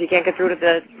number if you can't get through to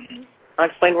the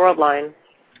Unexplained World line.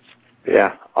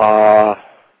 Yeah.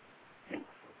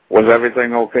 Was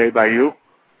everything okay by you?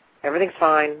 Everything's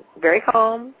fine. Very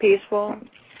calm, peaceful.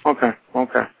 Okay.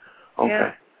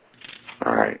 Yeah.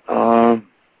 All right.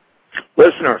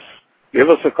 Listeners, give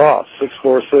us a call,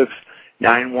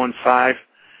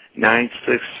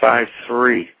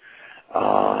 646-915-9653.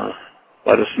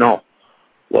 Let us know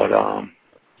what,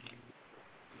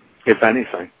 if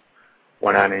anything,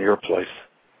 went on in your place.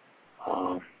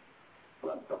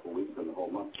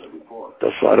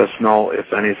 Just let us know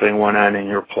if anything went on in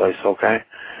your place, okay?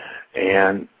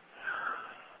 And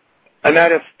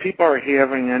Annette, if people are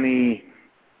having any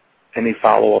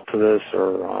follow-up to this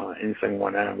or anything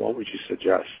went on, what would you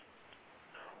suggest?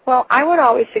 Well, I would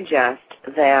always suggest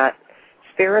that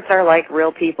spirits are like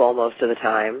real people most of the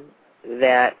time,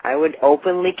 that I would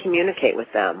openly communicate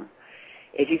with them.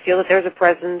 If you feel that there's a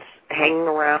presence hanging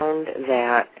around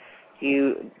that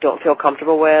you don't feel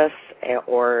comfortable with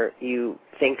or you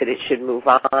think that it should move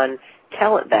on,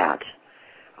 tell it that.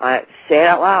 Say it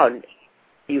out loud.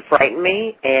 You frighten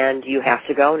me, and you have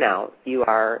to go now. You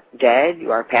are dead.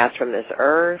 You are passed from this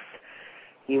earth.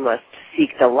 You must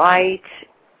seek the light.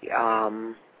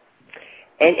 And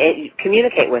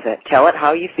communicate with it. Tell it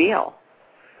how you feel.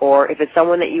 Or if it's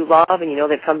someone that you love and you know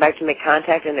they've come back to make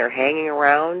contact and they're hanging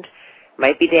around,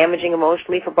 might be damaging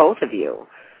emotionally for both of you.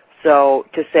 So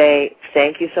to say,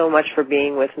 thank you so much for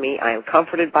being with me. I am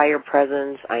comforted by your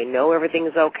presence. I know everything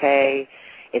is okay.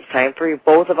 It's time for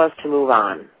both of us to move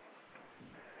on.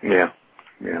 Yeah.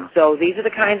 So these are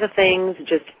the kinds of things,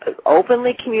 just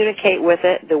openly communicate with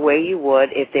it the way you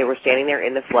would if they were standing there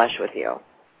in the flesh with you.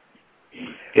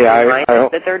 Yeah, Remind them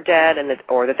that they're dead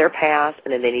or that they're past,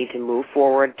 and then they need to move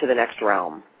forward to the next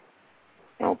realm.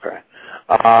 Okay.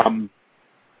 I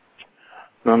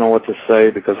don't know what to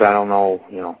say because I don't know,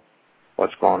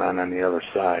 what's going on the other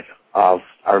side of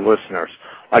our listeners.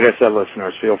 Like I said,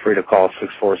 listeners, feel free to call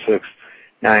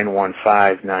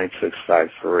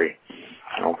 646-915-9653.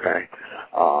 Okay.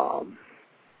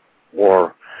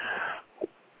 Or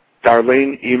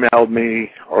Darlene emailed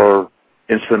me or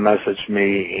instant messaged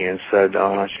me and said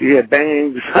she had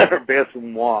bangs on her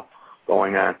bathroom wall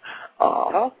going on,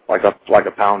 like a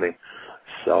pounding.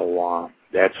 So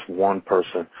that's one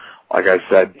person. Like I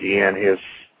said, Deanne has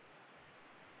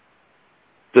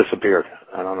disappeared.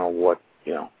 I don't know what,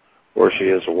 where she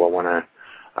is or what went on.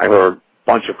 I heard a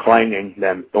bunch of clanging,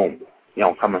 then boom,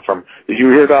 coming from. Did you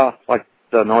hear the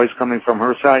noise coming from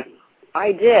her side?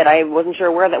 I did. I wasn't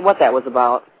sure what that was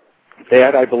about.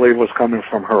 That, I believe, was coming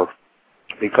from her,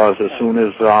 because as soon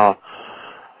as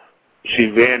she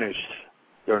vanished,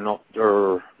 there no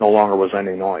longer was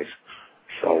any noise.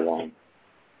 So,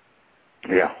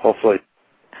 yeah, hopefully.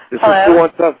 Hello?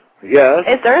 Yes?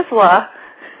 It's Ursula.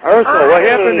 Ursula, what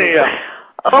happened to you?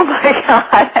 Oh, my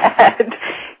God, Ed.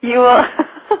 You will...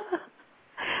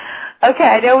 Okay,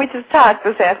 I know we just talked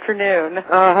this afternoon.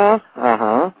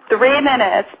 3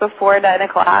 minutes before 9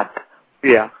 o'clock.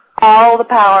 Yeah. All the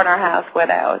power in our house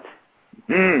went out.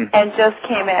 And just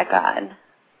came back on.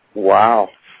 Wow.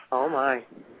 Oh, my.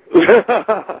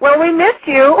 Well, we missed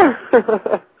you.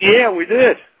 Yeah, we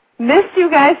did. Missed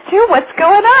you guys, too. What's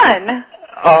going on?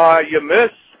 You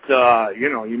missed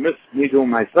me doing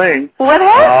my thing. What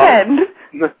happened?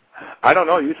 I don't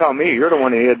know. You tell me. You're the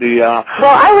one who had the... well,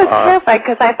 I was terrified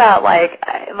because I thought, like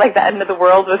the end of the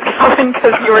world was coming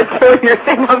because you were doing your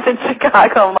thing up in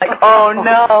Chicago. I'm like, oh,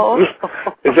 no.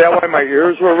 Is that why my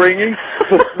ears were ringing?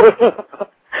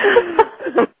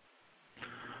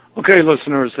 Okay,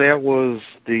 listeners, that was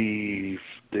the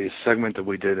segment that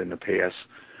we did in the past.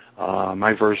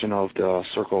 My version of the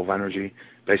Circle of Energy,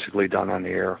 basically done on the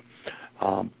air.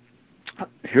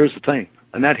 Here's the thing.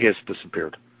 Annette has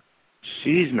disappeared.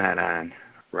 She's not on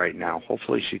right now.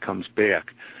 Hopefully she comes back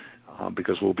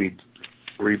because we'll be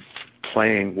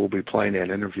playing that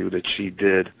interview that she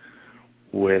did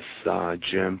with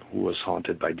Jim, who was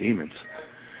haunted by demons.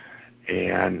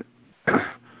 And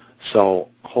so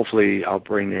hopefully I'll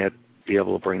be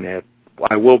able to bring that. Well,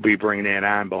 I will be bringing that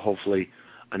on, but hopefully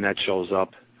Annette shows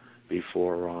up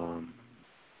before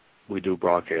we do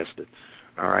broadcast it.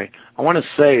 All right. I want to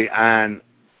say on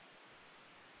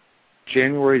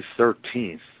January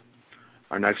 13th,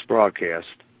 our next broadcast,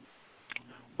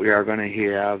 we are going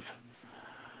to have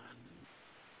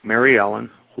Mary Ellen,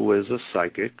 who is a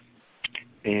psychic,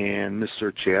 and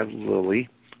Mr. Chad Lilly,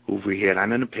 who we had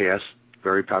on in the past,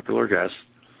 very popular guest,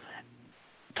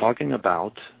 talking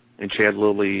about, and Chad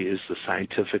Lilly is the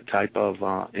scientific type of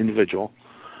individual,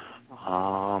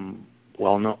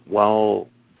 well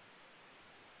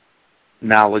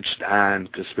knowledge on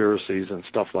conspiracies and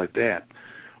stuff like that.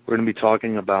 We're going to be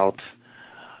talking about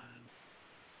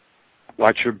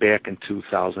watch your back in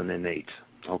 2008.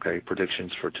 Okay,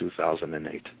 predictions for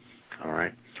 2008. All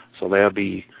right, so that'll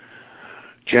be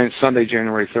Sunday,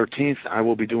 January 13th. I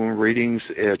will be doing readings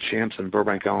at Champs in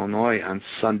Burbank, Illinois on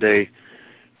Monday,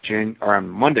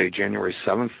 January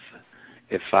 7th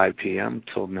at 5 p.m.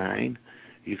 till 9.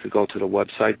 You could go to the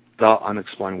website,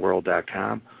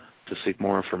 theunexplainedworld.com, to seek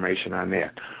more information on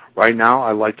that. Right now,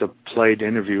 I'd like to play the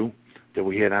interview that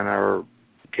we had on our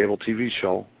cable TV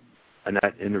show.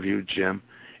 Annette interviewed Jim,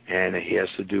 and it has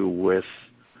to do with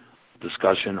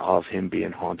discussion of him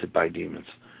being haunted by demons.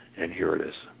 And here it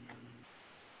is.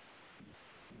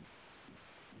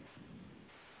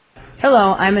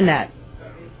 Hello, I'm Annette.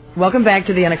 Welcome back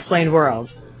to the Unexplained World.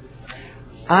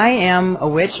 I am a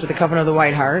witch with the Coven of the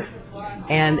White Heart,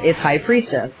 and its High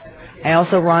Priestess. I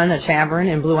also run a tavern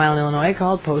in Blue Island, Illinois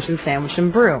called Potion Sandwich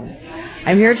and Brew.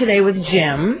 I'm here today with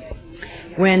Jim.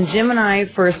 When Jim and I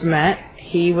first met,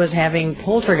 he was having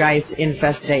poltergeist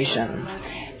infestation.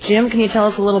 Jim, can you tell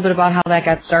us a little bit about how that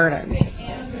got started?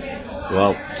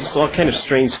 Well, just all kind of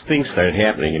strange things started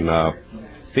happening, and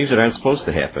things that aren't supposed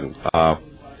to happen.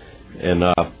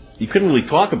 You couldn't really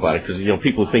talk about it because,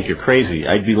 people think you're crazy.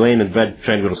 I'd be laying in bed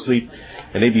trying to go to sleep,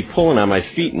 and they'd be pulling on my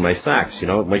feet and my socks,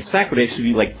 My sock would actually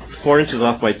be like 4 inches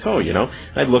off my toe,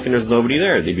 I'd look and there's nobody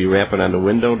there. They'd be rapping on the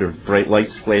window. There's bright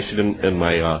lights flashing in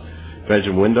my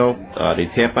bedroom window.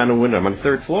 They'd tap on the window. I'm on the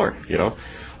 3rd floor,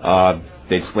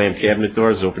 They'd slam cabinet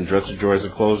doors, open dresser drawers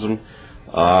and close them.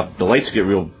 The lights get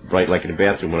real bright like in the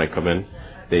bathroom when I come in.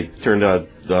 They turn the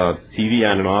TV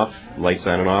on and off, lights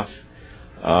on and off.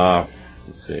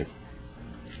 Let's see.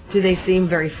 Do they seem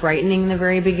very frightening in the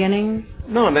very beginning?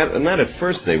 No, not at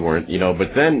first they weren't,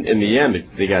 but then in the end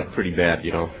they got pretty bad,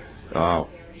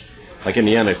 Like in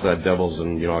the end I saw devils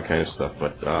and, all kind of stuff,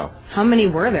 but... How many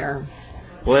were there?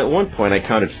 Well, at one point I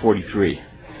counted 43.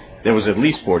 There was at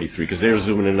least 43 because they were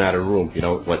zooming in and out of the room,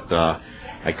 but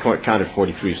I counted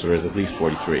 43, so there was at least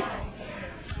 43.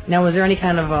 Now, was there any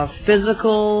kind of a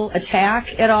physical attack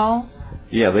at all?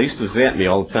 Yeah, they used to zap me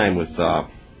all the time with...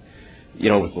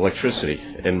 with electricity.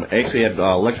 And I actually had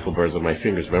electrical burns on my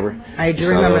fingers, remember? I do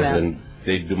remember that. And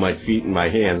they'd do my feet and my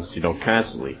hands,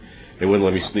 constantly. They wouldn't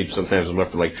let me sleep. Sometimes I'm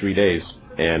up for like 3 days.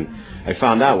 And I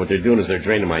found out what they're doing is they're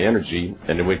draining my energy,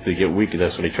 and they wait till you get weak, and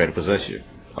that's when they try to possess you.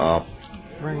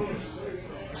 Right.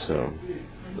 So,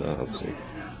 let's see.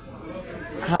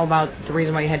 How about the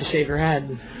reason why you had to shave your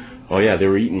head? Oh, yeah, they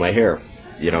were eating my hair,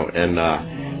 and...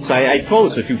 So I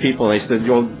told this to a few people, and I said,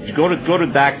 go to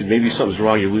the doctor. Maybe something's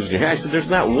wrong. You're losing your hair. I said, there's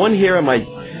not one hair on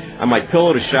my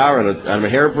pillow to shower, on my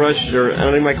hairbrush, or on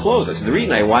any of my clothes. I said, the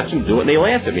reason I watch them do it, and they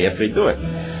laugh at me after they do it.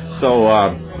 So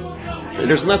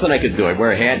there's nothing I could do. I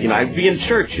wear a hat. I'd be in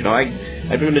church.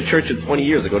 I've been to church for 20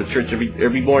 years. I go to church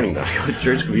every morning now. I go to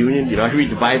church communion. I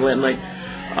read the Bible at night.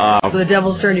 So the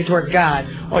devil's turned you towards God.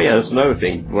 Oh yeah, that's another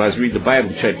thing. When I was reading the Bible,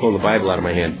 I tried pulling the Bible out of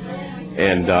my hand,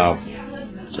 and.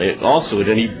 Also,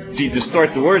 then he'd distort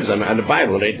the words on the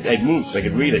Bible, and I'd move so I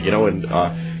could read it, and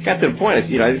got to the point,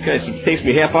 it takes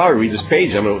me half hour to read this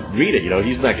page, I'm going to read it,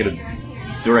 he's not going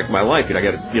to direct my life, I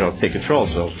got to, take control,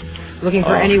 so. Looking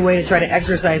for any way to try to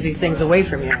exorcise these things away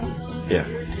from you. Yeah.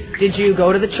 Did you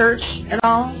go to the church at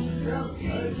all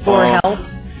for help?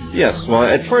 Yes. Well,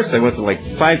 at first I went to like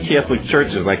 5 Catholic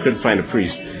churches and I couldn't find a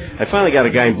priest. I finally got a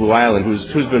guy in Blue Island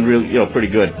who's been really, pretty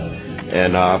good.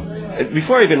 And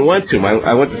before I even went to him,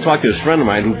 I went to talk to this friend of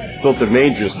mine who built the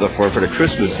manger and stuff for the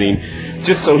Christmas scene,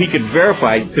 just so he could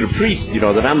verify to the priest,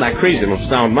 that I'm not crazy, I'm of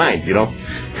sound mind,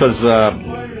 because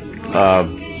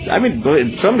I mean,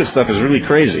 some of this stuff is really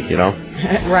crazy,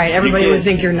 Right. Everybody would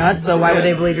think you're nuts, so why would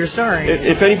they believe your story?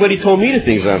 If anybody told me the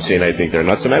things I'm saying, I think they're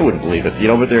nuts, and I wouldn't believe it,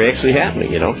 but they're actually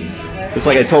happening, It's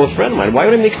like I told a friend of mine, why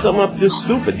would I make something up this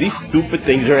stupid? These stupid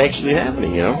things are actually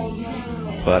happening,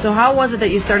 But so how was it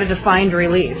that you started to find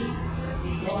relief?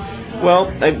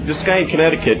 Well, this guy in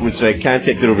Connecticut, which I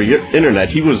contacted over internet,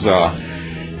 he was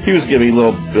giving me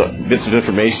little bits of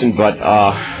information, but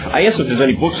I asked him if there's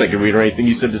any books I could read or anything.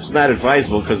 He said it's not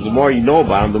advisable because the more you know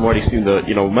about them, the more they seem to,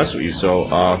 mess with you. So,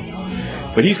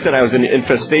 but he said I was in the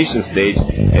infestation stage,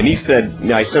 and he said,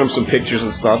 I sent him some pictures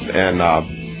and stuff, and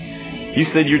he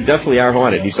said you definitely are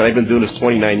haunted. He said I've been doing this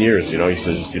 29 years. He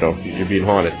says you're being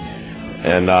haunted,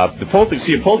 and the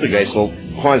poltergeist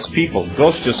haunts people.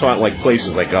 Ghosts just haunt like places,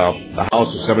 like a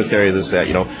house, a cemetery, this, that,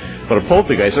 But a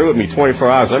poltergeist, they're with me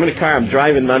 24 hours. I'm in a car, I'm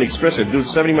driving on the express, I do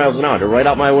 70 miles an hour. They're right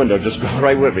out my window, just go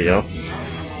right with me,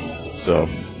 So.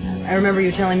 I remember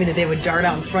you telling me that they would dart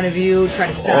out in front of you, try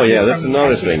to stop you that's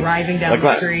another thing. Driving down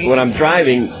the street. When I'm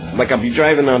driving, I'll be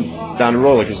driving down the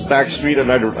road, like it's a dark street on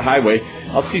another highway,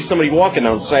 I'll see somebody walking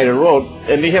down the side of the road,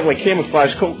 and they have like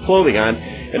camouflage clothing on,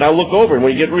 and I'll look over, and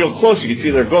when you get real close, you can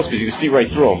see they're ghosts because you can see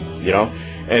right through them,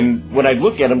 And when I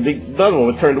look at them, none of them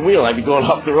would turn the wheel. I'd be going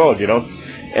up the road,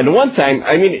 And one time,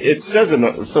 it says in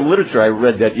some literature I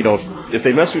read that, if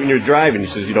they mess with you when you're driving, it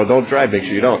says, don't drive, make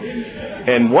sure you don't.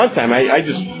 And one time,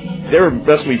 they were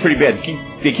messing with me pretty bad.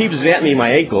 They keep zapping me in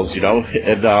my ankles, and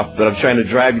that I'm trying to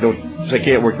drive, so I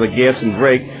can't work the gas and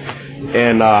brake.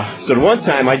 And so the one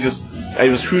time, I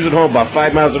was cruising home about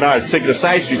 5 miles an hour, taking the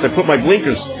side streets. I put my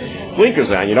blinkers on,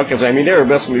 because, they were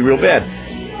messing with me real bad.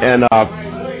 And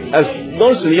I was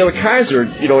noticing the other cars are,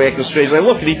 acting strange. And I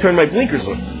looked, and he turned my blinkers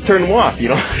on, turned them off,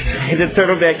 and then turned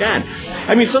them back on.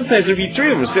 Sometimes there'd be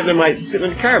 3 of them sitting in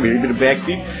the car, maybe in the back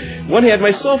seat. One had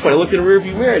my cell phone. I looked in the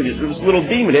rearview mirror, and there was a little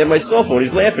demon had my cell phone.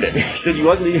 He's laughing at me. He said, "You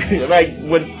ugly." And I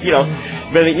would,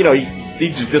 but he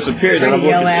just disappeared. Trying to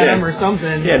yell at him or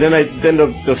something. Yeah. Then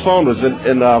the phone was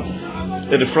in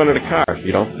the front of the car,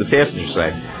 the passenger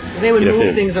side. They would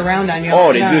move things around on you.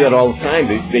 Oh, they do that all the time.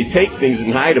 They take things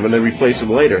and hide them and then replace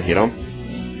them later,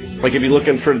 Like if you're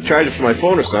looking for the charger for my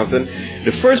phone or something,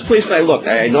 the first place I look,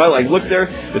 I look there,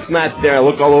 it's not there. I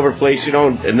look all over the place,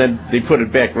 and then they put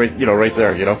it back right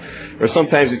there, Or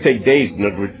sometimes it take days and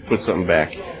then put something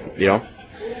back,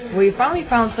 Well, you finally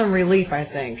found some relief, I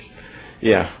think.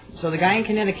 Yeah. So the guy in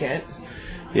Connecticut.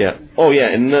 Yeah. Oh, yeah.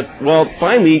 And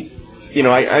finally,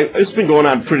 it's been going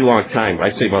on a pretty long time.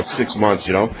 I'd say about 6 months,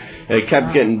 And it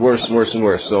kept getting worse and worse and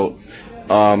worse. So,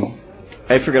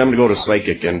 I figured I'm going to go to a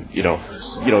psychic and,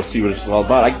 see what it's all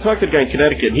about. I talked to the guy in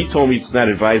Connecticut, and he told me it's not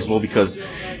advisable because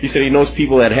he said he knows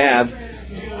people that have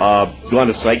gone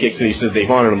to psychics, and he said they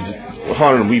haunted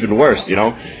them even worse,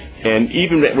 And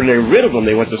even when they're rid of them,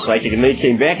 they went to psychic, and they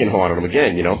came back and haunted them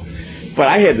again, But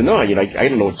I had to know, I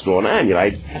didn't know what's going on, I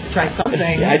had to try something.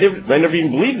 I never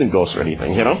even believed in ghosts or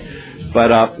anything, But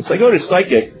so I go to a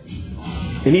psychic,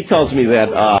 and he tells me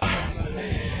that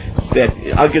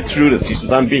I'll get through this. He says,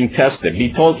 I'm being tested.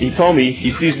 He told me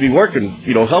he sees me working,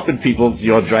 helping people,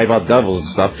 drive out devils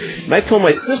and stuff. And I told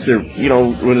my sister,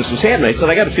 when this was happening, I said,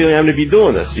 I got a feeling I'm going to be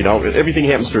doing this, Everything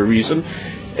happens for a reason.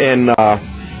 And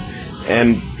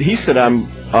he said, I'm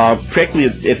practically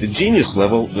at the genius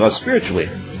level spiritually.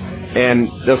 And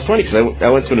that's funny because I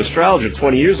went to an astrologer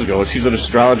 20 years ago. She's an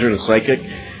astrologer and a psychic.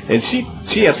 And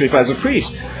she asked me if I was a priest.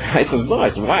 I said, no. I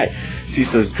said, why? She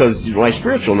says, because my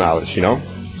spiritual knowledge,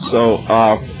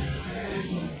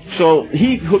 So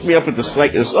he hooked me up with this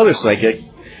other psychic.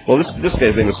 Well, this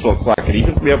guy's name is Phil Clark, and he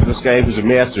hooked me up with this guy who's a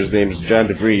master. His name is John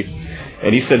DeVries,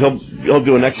 and he said he'll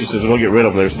do an exorcism and he'll get rid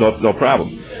of him. There's no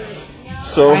problem.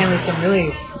 So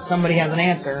finally, somebody has an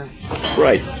answer.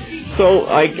 Right. So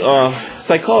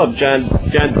I call up John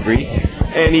DeVries,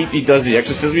 and he does the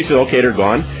exorcism. He said, okay, they're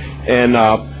gone, and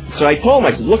so I told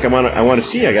him, I said, look, I want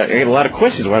to see you. I got a lot of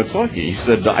questions. I want to talk to you. He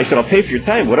said, I said, I'll pay for your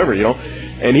time, whatever,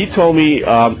 And he told me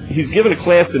he's giving a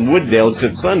class in Wooddale. It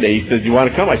said Sunday. He said, you want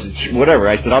to come? I said, whatever.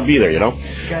 I said, I'll be there,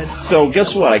 Good. So guess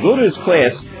what? I go to his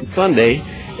class Sunday,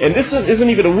 and this isn't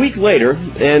even a week later,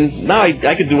 and now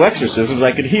I could do exorcisms.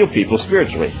 I could heal people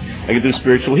spiritually. I could do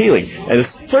spiritual healing. And the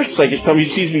first psychic comes, he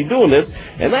sees me doing this,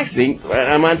 and next thing,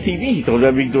 I'm on TV. He told me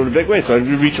I'd be doing it a big way, so I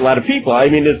reach a lot of people. I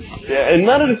mean, and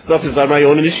none of this stuff is on my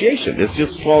own initiation. It's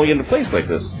just falling into place like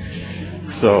this.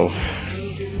 So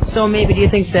So maybe do you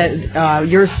think that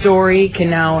your story can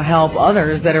now help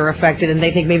others that are affected, and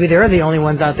they think maybe they're the only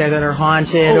ones out there that are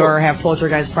haunted or have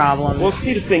poltergeist problems? Well,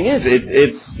 see, the thing is,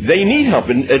 they need help,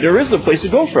 and there is no place to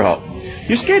go for help.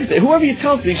 You're scared. Whoever you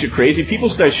tell thinks you're crazy. People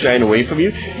start shying away from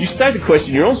you. You start to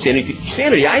question your own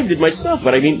sanity. I did myself,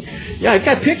 but I mean, yeah, I've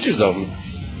got pictures of them.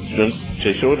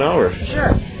 Should I show it now, or?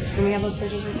 Sure. Can we have those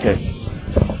pictures? Okay.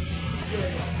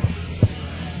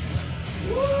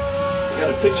 I got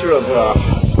a picture of.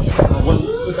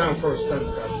 Sit down first.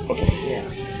 Okay. Yeah.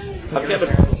 I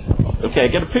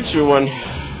got a picture of one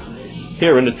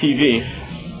here in the TV.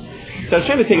 So I was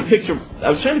trying to take a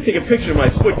picture. of my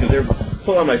foot because they're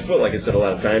pulling on my foot, like I said a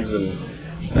lot of times,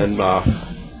 and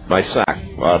my sock.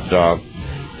 But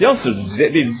they also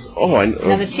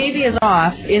now the TV is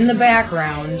off in the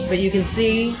background, but you can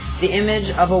see the image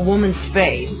of a woman's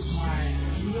face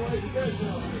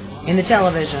in the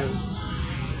television.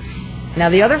 Now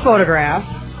the other photograph,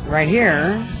 right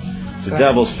here. The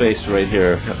devil's face right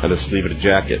here on the sleeve of the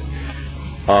jacket.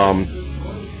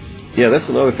 Yeah, that's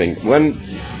another thing. When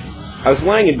I was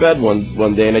lying in bed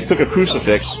one day and I took a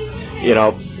crucifix,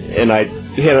 and I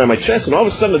had it on my chest, and all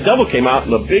of a sudden the devil came out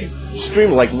and a big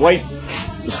stream of like white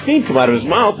steam come out of his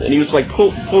mouth, and he was like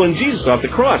pulling Jesus off the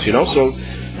cross, So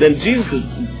then Jesus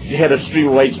had a stream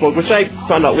of white smoke, which I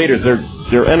found out later is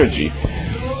their energy.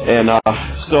 And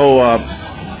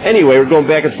anyway, we're going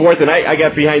back and forth, and I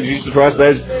got behind Jesus' cross, and I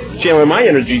was channeling my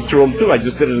energy through him too. I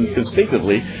just did it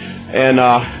instinctively, and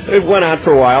it went on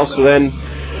for a while. So then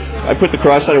I put the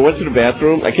cross on. I went to the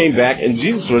bathroom. I came back, and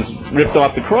Jesus was ripped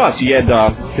off the cross. He had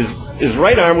his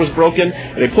right arm was broken,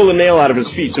 and they pulled a nail out of his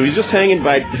feet, so he's just hanging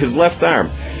by his left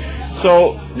arm.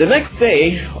 So the next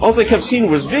day, all I kept seeing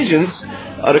was visions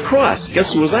of the cross.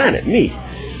 Guess who was on it? Me.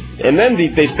 And then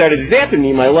they started zapping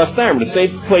me in my left arm, the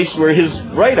same place where his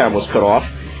right arm was cut off.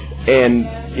 And,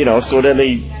 so then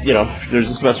there's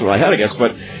this mess with my head, I guess,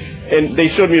 and they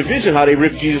showed me a vision how they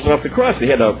ripped Jesus off the cross. They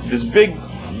had this big,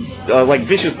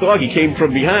 vicious dog. He came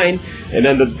from behind, and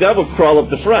then the devil crawled up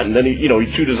the front, and then he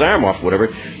chewed his arm off, whatever.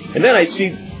 And then I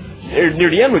see, near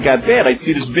the end, when it got bad, I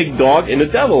see this big dog and the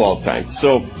devil all the time.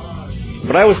 So,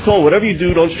 but I was told, whatever you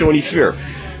do, don't show any fear.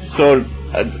 So,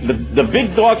 the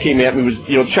big dog came at me,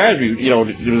 charged me, it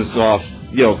was,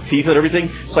 teeth and everything,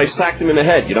 so I socked him in the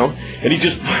head, and he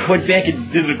just went back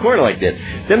and did the corner like that.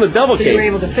 Then the devil came. So you were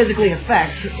able to physically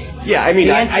affect. Yeah, I mean,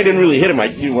 I didn't really hit him. I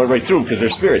went right through him because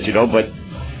they're spirits, but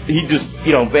he just,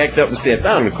 backed up and sat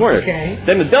down in the corner. Okay.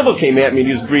 Then the devil came at me and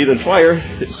he was breathing fire,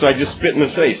 so I just spit in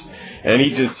his face. And he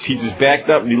just backed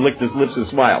up and he licked his lips and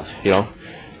smiled,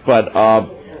 But,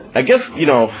 I guess, you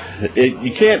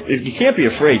can't be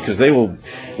afraid because they will,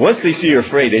 once they see you're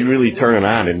afraid, they really turn it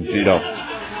on and,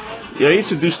 I used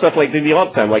to do stuff like that all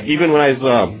the time. Like even when I'd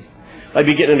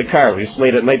be getting in the car, it's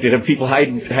late at night, they'd have people hide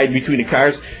between the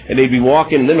cars, and they'd be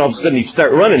walking, and then all of a sudden they'd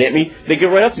start running at me. They get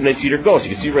right up to me, and they'd see their ghost.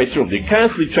 You can see right through them. They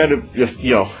constantly try to,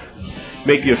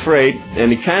 make you afraid,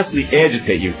 and they constantly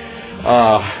agitate you.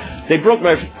 They broke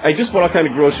I just bought all kind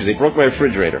of groceries. They broke my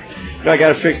refrigerator. I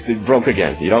got it fixed. It broke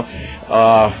again.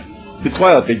 The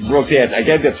toilet, they broke that. I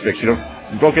got that fixed.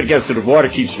 Broke it again, so the water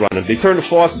keeps running. They turn the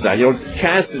faucets on.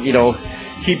 Constant.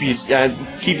 Keep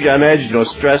you on edge,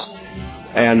 stressed,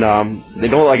 and they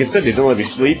don't, like I said, they don't let me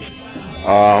sleep.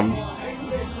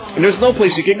 And there's no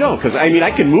place you can go because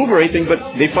I can move or anything, but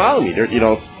they follow me. They're,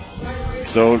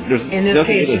 so there's. In this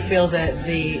case, you feel that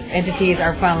the entities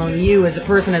are following you as a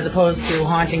person as opposed to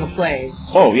haunting a place.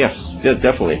 Oh yes, yeah,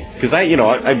 definitely. Because I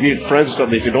be friends and stuff.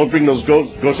 They say, don't bring those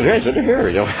ghosts in here. I said, they're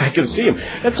here. I can see them.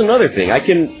 That's another thing. I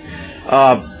can.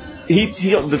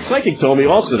 The psychic told me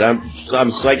also that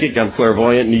I'm psychic, I'm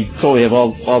clairvoyant, and he told me I have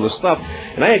all this stuff,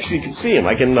 and I actually can see him.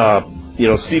 I can,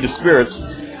 see the spirits.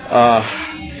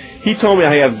 He told me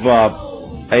I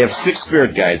have 6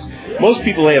 spirit guides. Most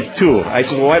people have 2. I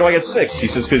said, well, why do I get 6? He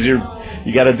says, because you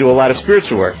got to do a lot of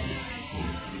spiritual work.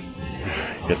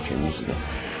 Get your music up.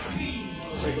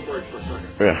 Take a break for a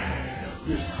second. Yeah.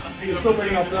 You're still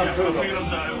picking up that too. I'm picking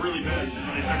up really bad.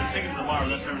 They started singing the bar.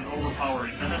 That's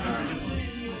overpowering.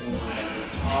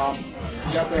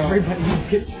 Everybody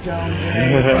gets down there.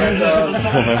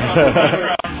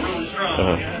 Really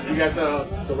strong. You got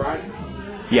the ride?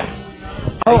 Yeah.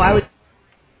 Oh, I was.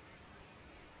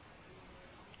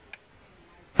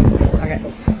 Okay.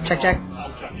 Check.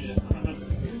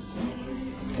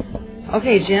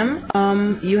 Okay,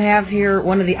 Jim. You have here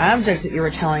one of the objects that you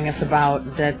were telling us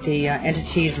about that the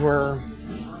entities were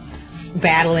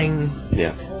battling.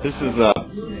 Yeah. This is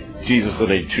Jesus when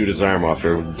they chewed his arm off,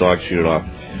 or the dog chewed it off.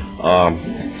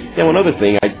 One other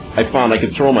thing, I found I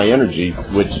control my energy,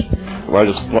 which I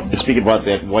was speaking about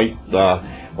that white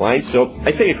line. So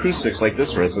I take a crucifix like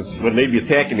this, for instance, when they'd be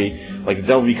attacking me, like the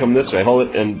devil would come this way. I hold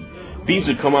it, and beams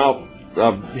would come out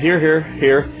here,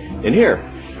 and here.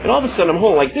 And all of a sudden, I'm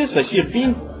holding like this, and I see a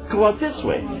beam go out this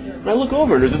way. And I look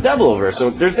over, and there's a devil over there.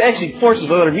 So there's actually forces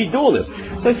under me doing this.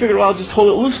 So I figured, well, I'll just hold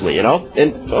it loosely, And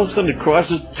all of a sudden, the cross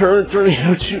just turn,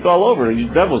 shoot all over, and these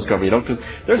devils come, because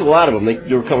there's a lot of them.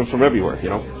 They were coming from everywhere,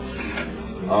 Let's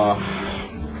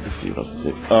see what else.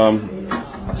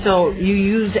 So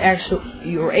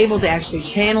you were able to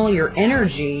actually channel your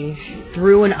energy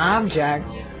through an object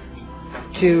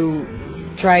to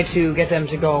try to get them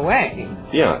to go away.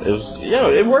 Yeah,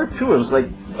 it worked too. It was like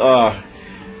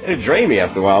it drained me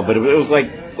after a while, but it was like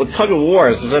a tug of war.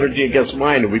 It's his energy against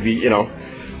mine, and we'd be,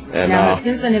 And now,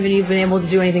 since then, have you been able to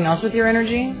do anything else with your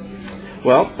energy?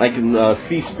 Well, I can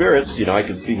see spirits. I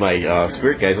can see my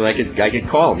spirit guys, and I could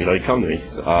call them. They come to me.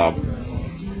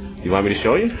 Do you want me to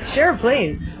show you? Sure,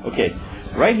 please. Okay,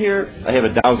 right here I have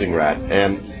a dowsing rod,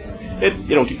 and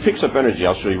it picks up energy.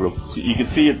 I'll show you real. You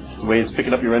can see it the way it's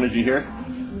picking up your energy here.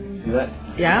 See that?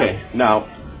 Yeah. Okay. Now,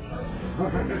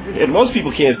 and most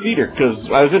people can't see her because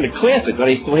I was in the classic, but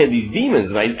I still had these demons,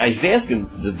 and I was asking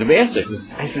the master.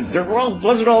 I said, they're all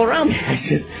buzzing all around me. I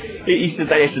said,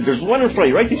 there's one in front of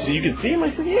you, right? He said, you can see him?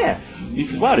 I said, yeah. He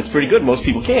said, wow, that's pretty good. Most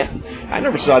people can't. I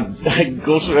never saw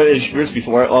ghosts or any spirits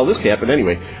before all this happened.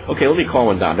 Anyway, okay, let me call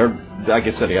one down. Like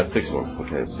I said, I got 6 of them.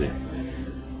 Okay, let's see.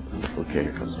 Okay,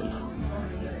 here comes him.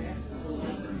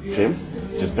 Jim,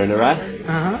 just turn the rod.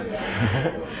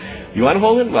 You want to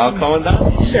hold it? I'll call it down.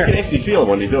 Sure. You can actually feel it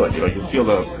when you do it. You can feel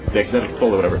the magnetic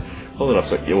pull or whatever. Hold it up.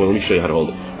 So, let me show you how to hold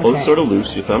it. Hold it sort of loose.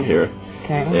 Your thumb here.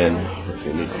 Okay. And let's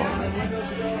see. Let me call it.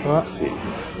 Let's see.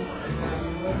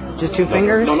 Just 2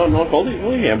 fingers? No. Hold it.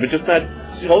 Well, yeah, but just not.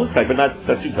 Hold it tight, but not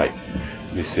too tight.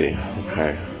 Let me see.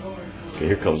 Okay. Okay.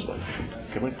 Here comes one.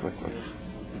 Come on.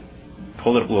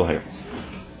 Hold it up a little higher.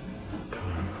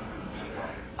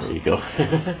 There you go.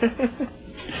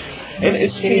 And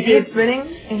it's spinning?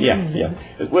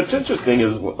 Yeah. What's interesting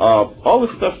is all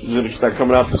this stuff is going to start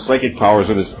coming out, the psychic powers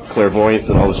and this clairvoyance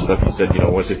and all this stuff you said,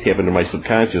 once it happened to my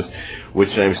subconscious, which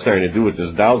I'm starting to do with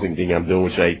this dowsing thing I'm doing,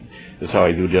 which is how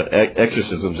I do the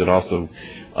exorcisms and also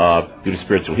do the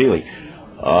spiritual healing.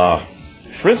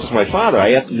 For instance, my father,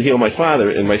 I asked him to heal my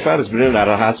father, and my father's been in and out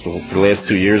of the hospital for the last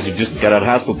 2 years. He just got out of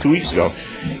the hospital 2 weeks ago.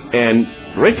 And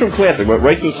right from class, I went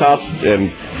right to his house and,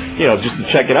 just to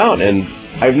check it out. And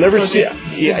I've never seen...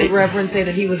 Did the Reverend say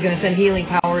that he was going to send healing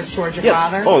powers towards your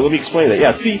father? Oh, let me explain that.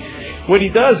 Yeah, see, what he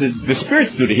does is the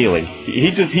spirits do the healing.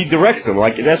 He directs them.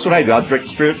 Like, that's what I do. I direct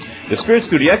the spirits. The spirits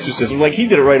do the exorcism. Like, he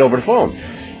did it right over the phone.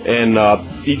 And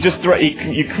you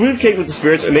communicate with the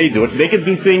spirits, and they do it. They can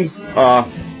do things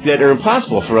that are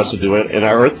impossible for us to do in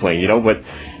our earth plane, but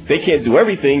they can't do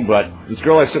everything. But this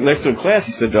girl I sit next to in class,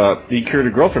 he said he cured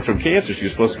her girlfriend from cancer. She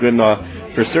was supposed to go in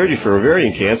for surgery for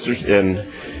ovarian cancer, and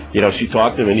she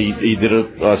talked to him, and he did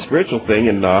a spiritual thing,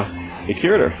 and he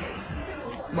cured her.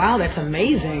 Wow, that's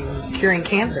amazing, curing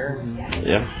cancer.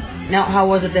 Yeah. Now, how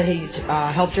was it that he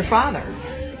helped your father?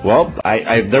 Well,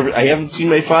 I haven't seen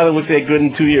my father look that good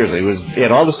in 2 years. He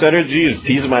had all this energy. He was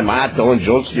teasing my mom, telling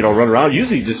jokes, running around.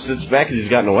 Usually he just sits back and he's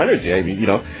got no energy. I mean,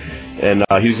 and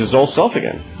he's his old self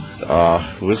again.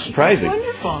 It was surprising.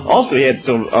 Wonderful. Also, he had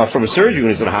some, from a surgery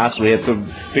when he was in the hospital, he had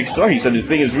some big story. He said his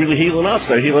thing is really healing up,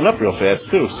 started healing up real fast,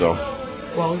 too, so.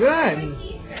 Well, good.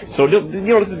 So,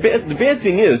 the bad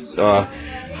thing is,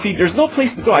 see, there's no place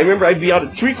to go. I remember I'd be out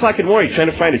at 3 o'clock in the morning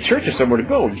trying to find a church or somewhere to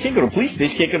go. You can't go to the police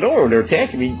station, you can't go nowhere when they're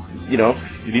attacking me, you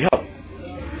need help.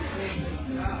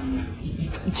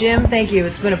 Jim, thank you.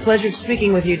 It's been a pleasure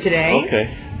speaking with you today.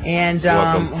 Okay. And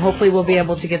hopefully we'll be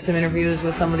able to get some interviews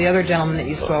with some of the other gentlemen that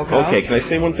you spoke of. Okay, can I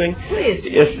say one thing? Please.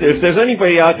 If there's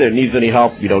anybody out there that needs any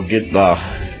help,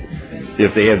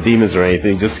 if they have demons or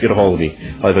anything, just get a hold of me.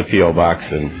 I'll have a P.O. box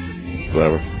and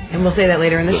whatever. And we'll say that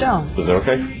later in the show. Is that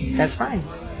okay? That's fine.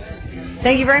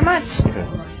 Thank you very much.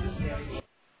 Okay.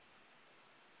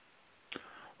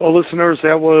 Well, listeners,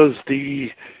 that was the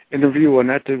interview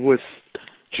Annette did with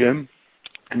Jim,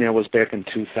 and that was back in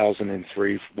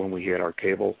 2003 when we had our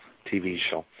cable TV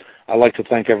show. I'd like to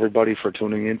thank everybody for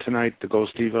tuning in tonight, the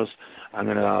Ghost Divas. I'm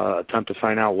going to attempt to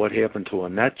find out what happened to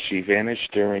Annette. She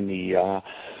vanished during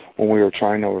when we were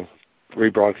trying to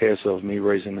rebroadcast of me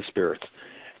raising the spirits.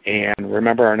 And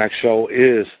remember, our next show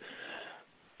is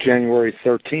January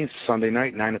 13th, Sunday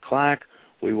night, 9 o'clock.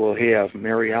 We will have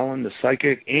Mary Ellen, the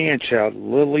psychic, and Chad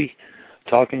Lilly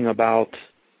talking about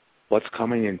what's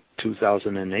coming in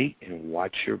 2008, and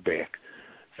watch your back.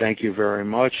 Thank you very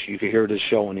much. You can hear this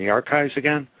show in the archives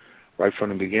again, right from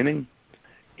the beginning,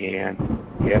 and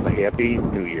have a happy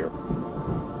New Year.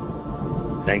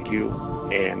 Thank you,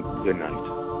 and good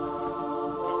night.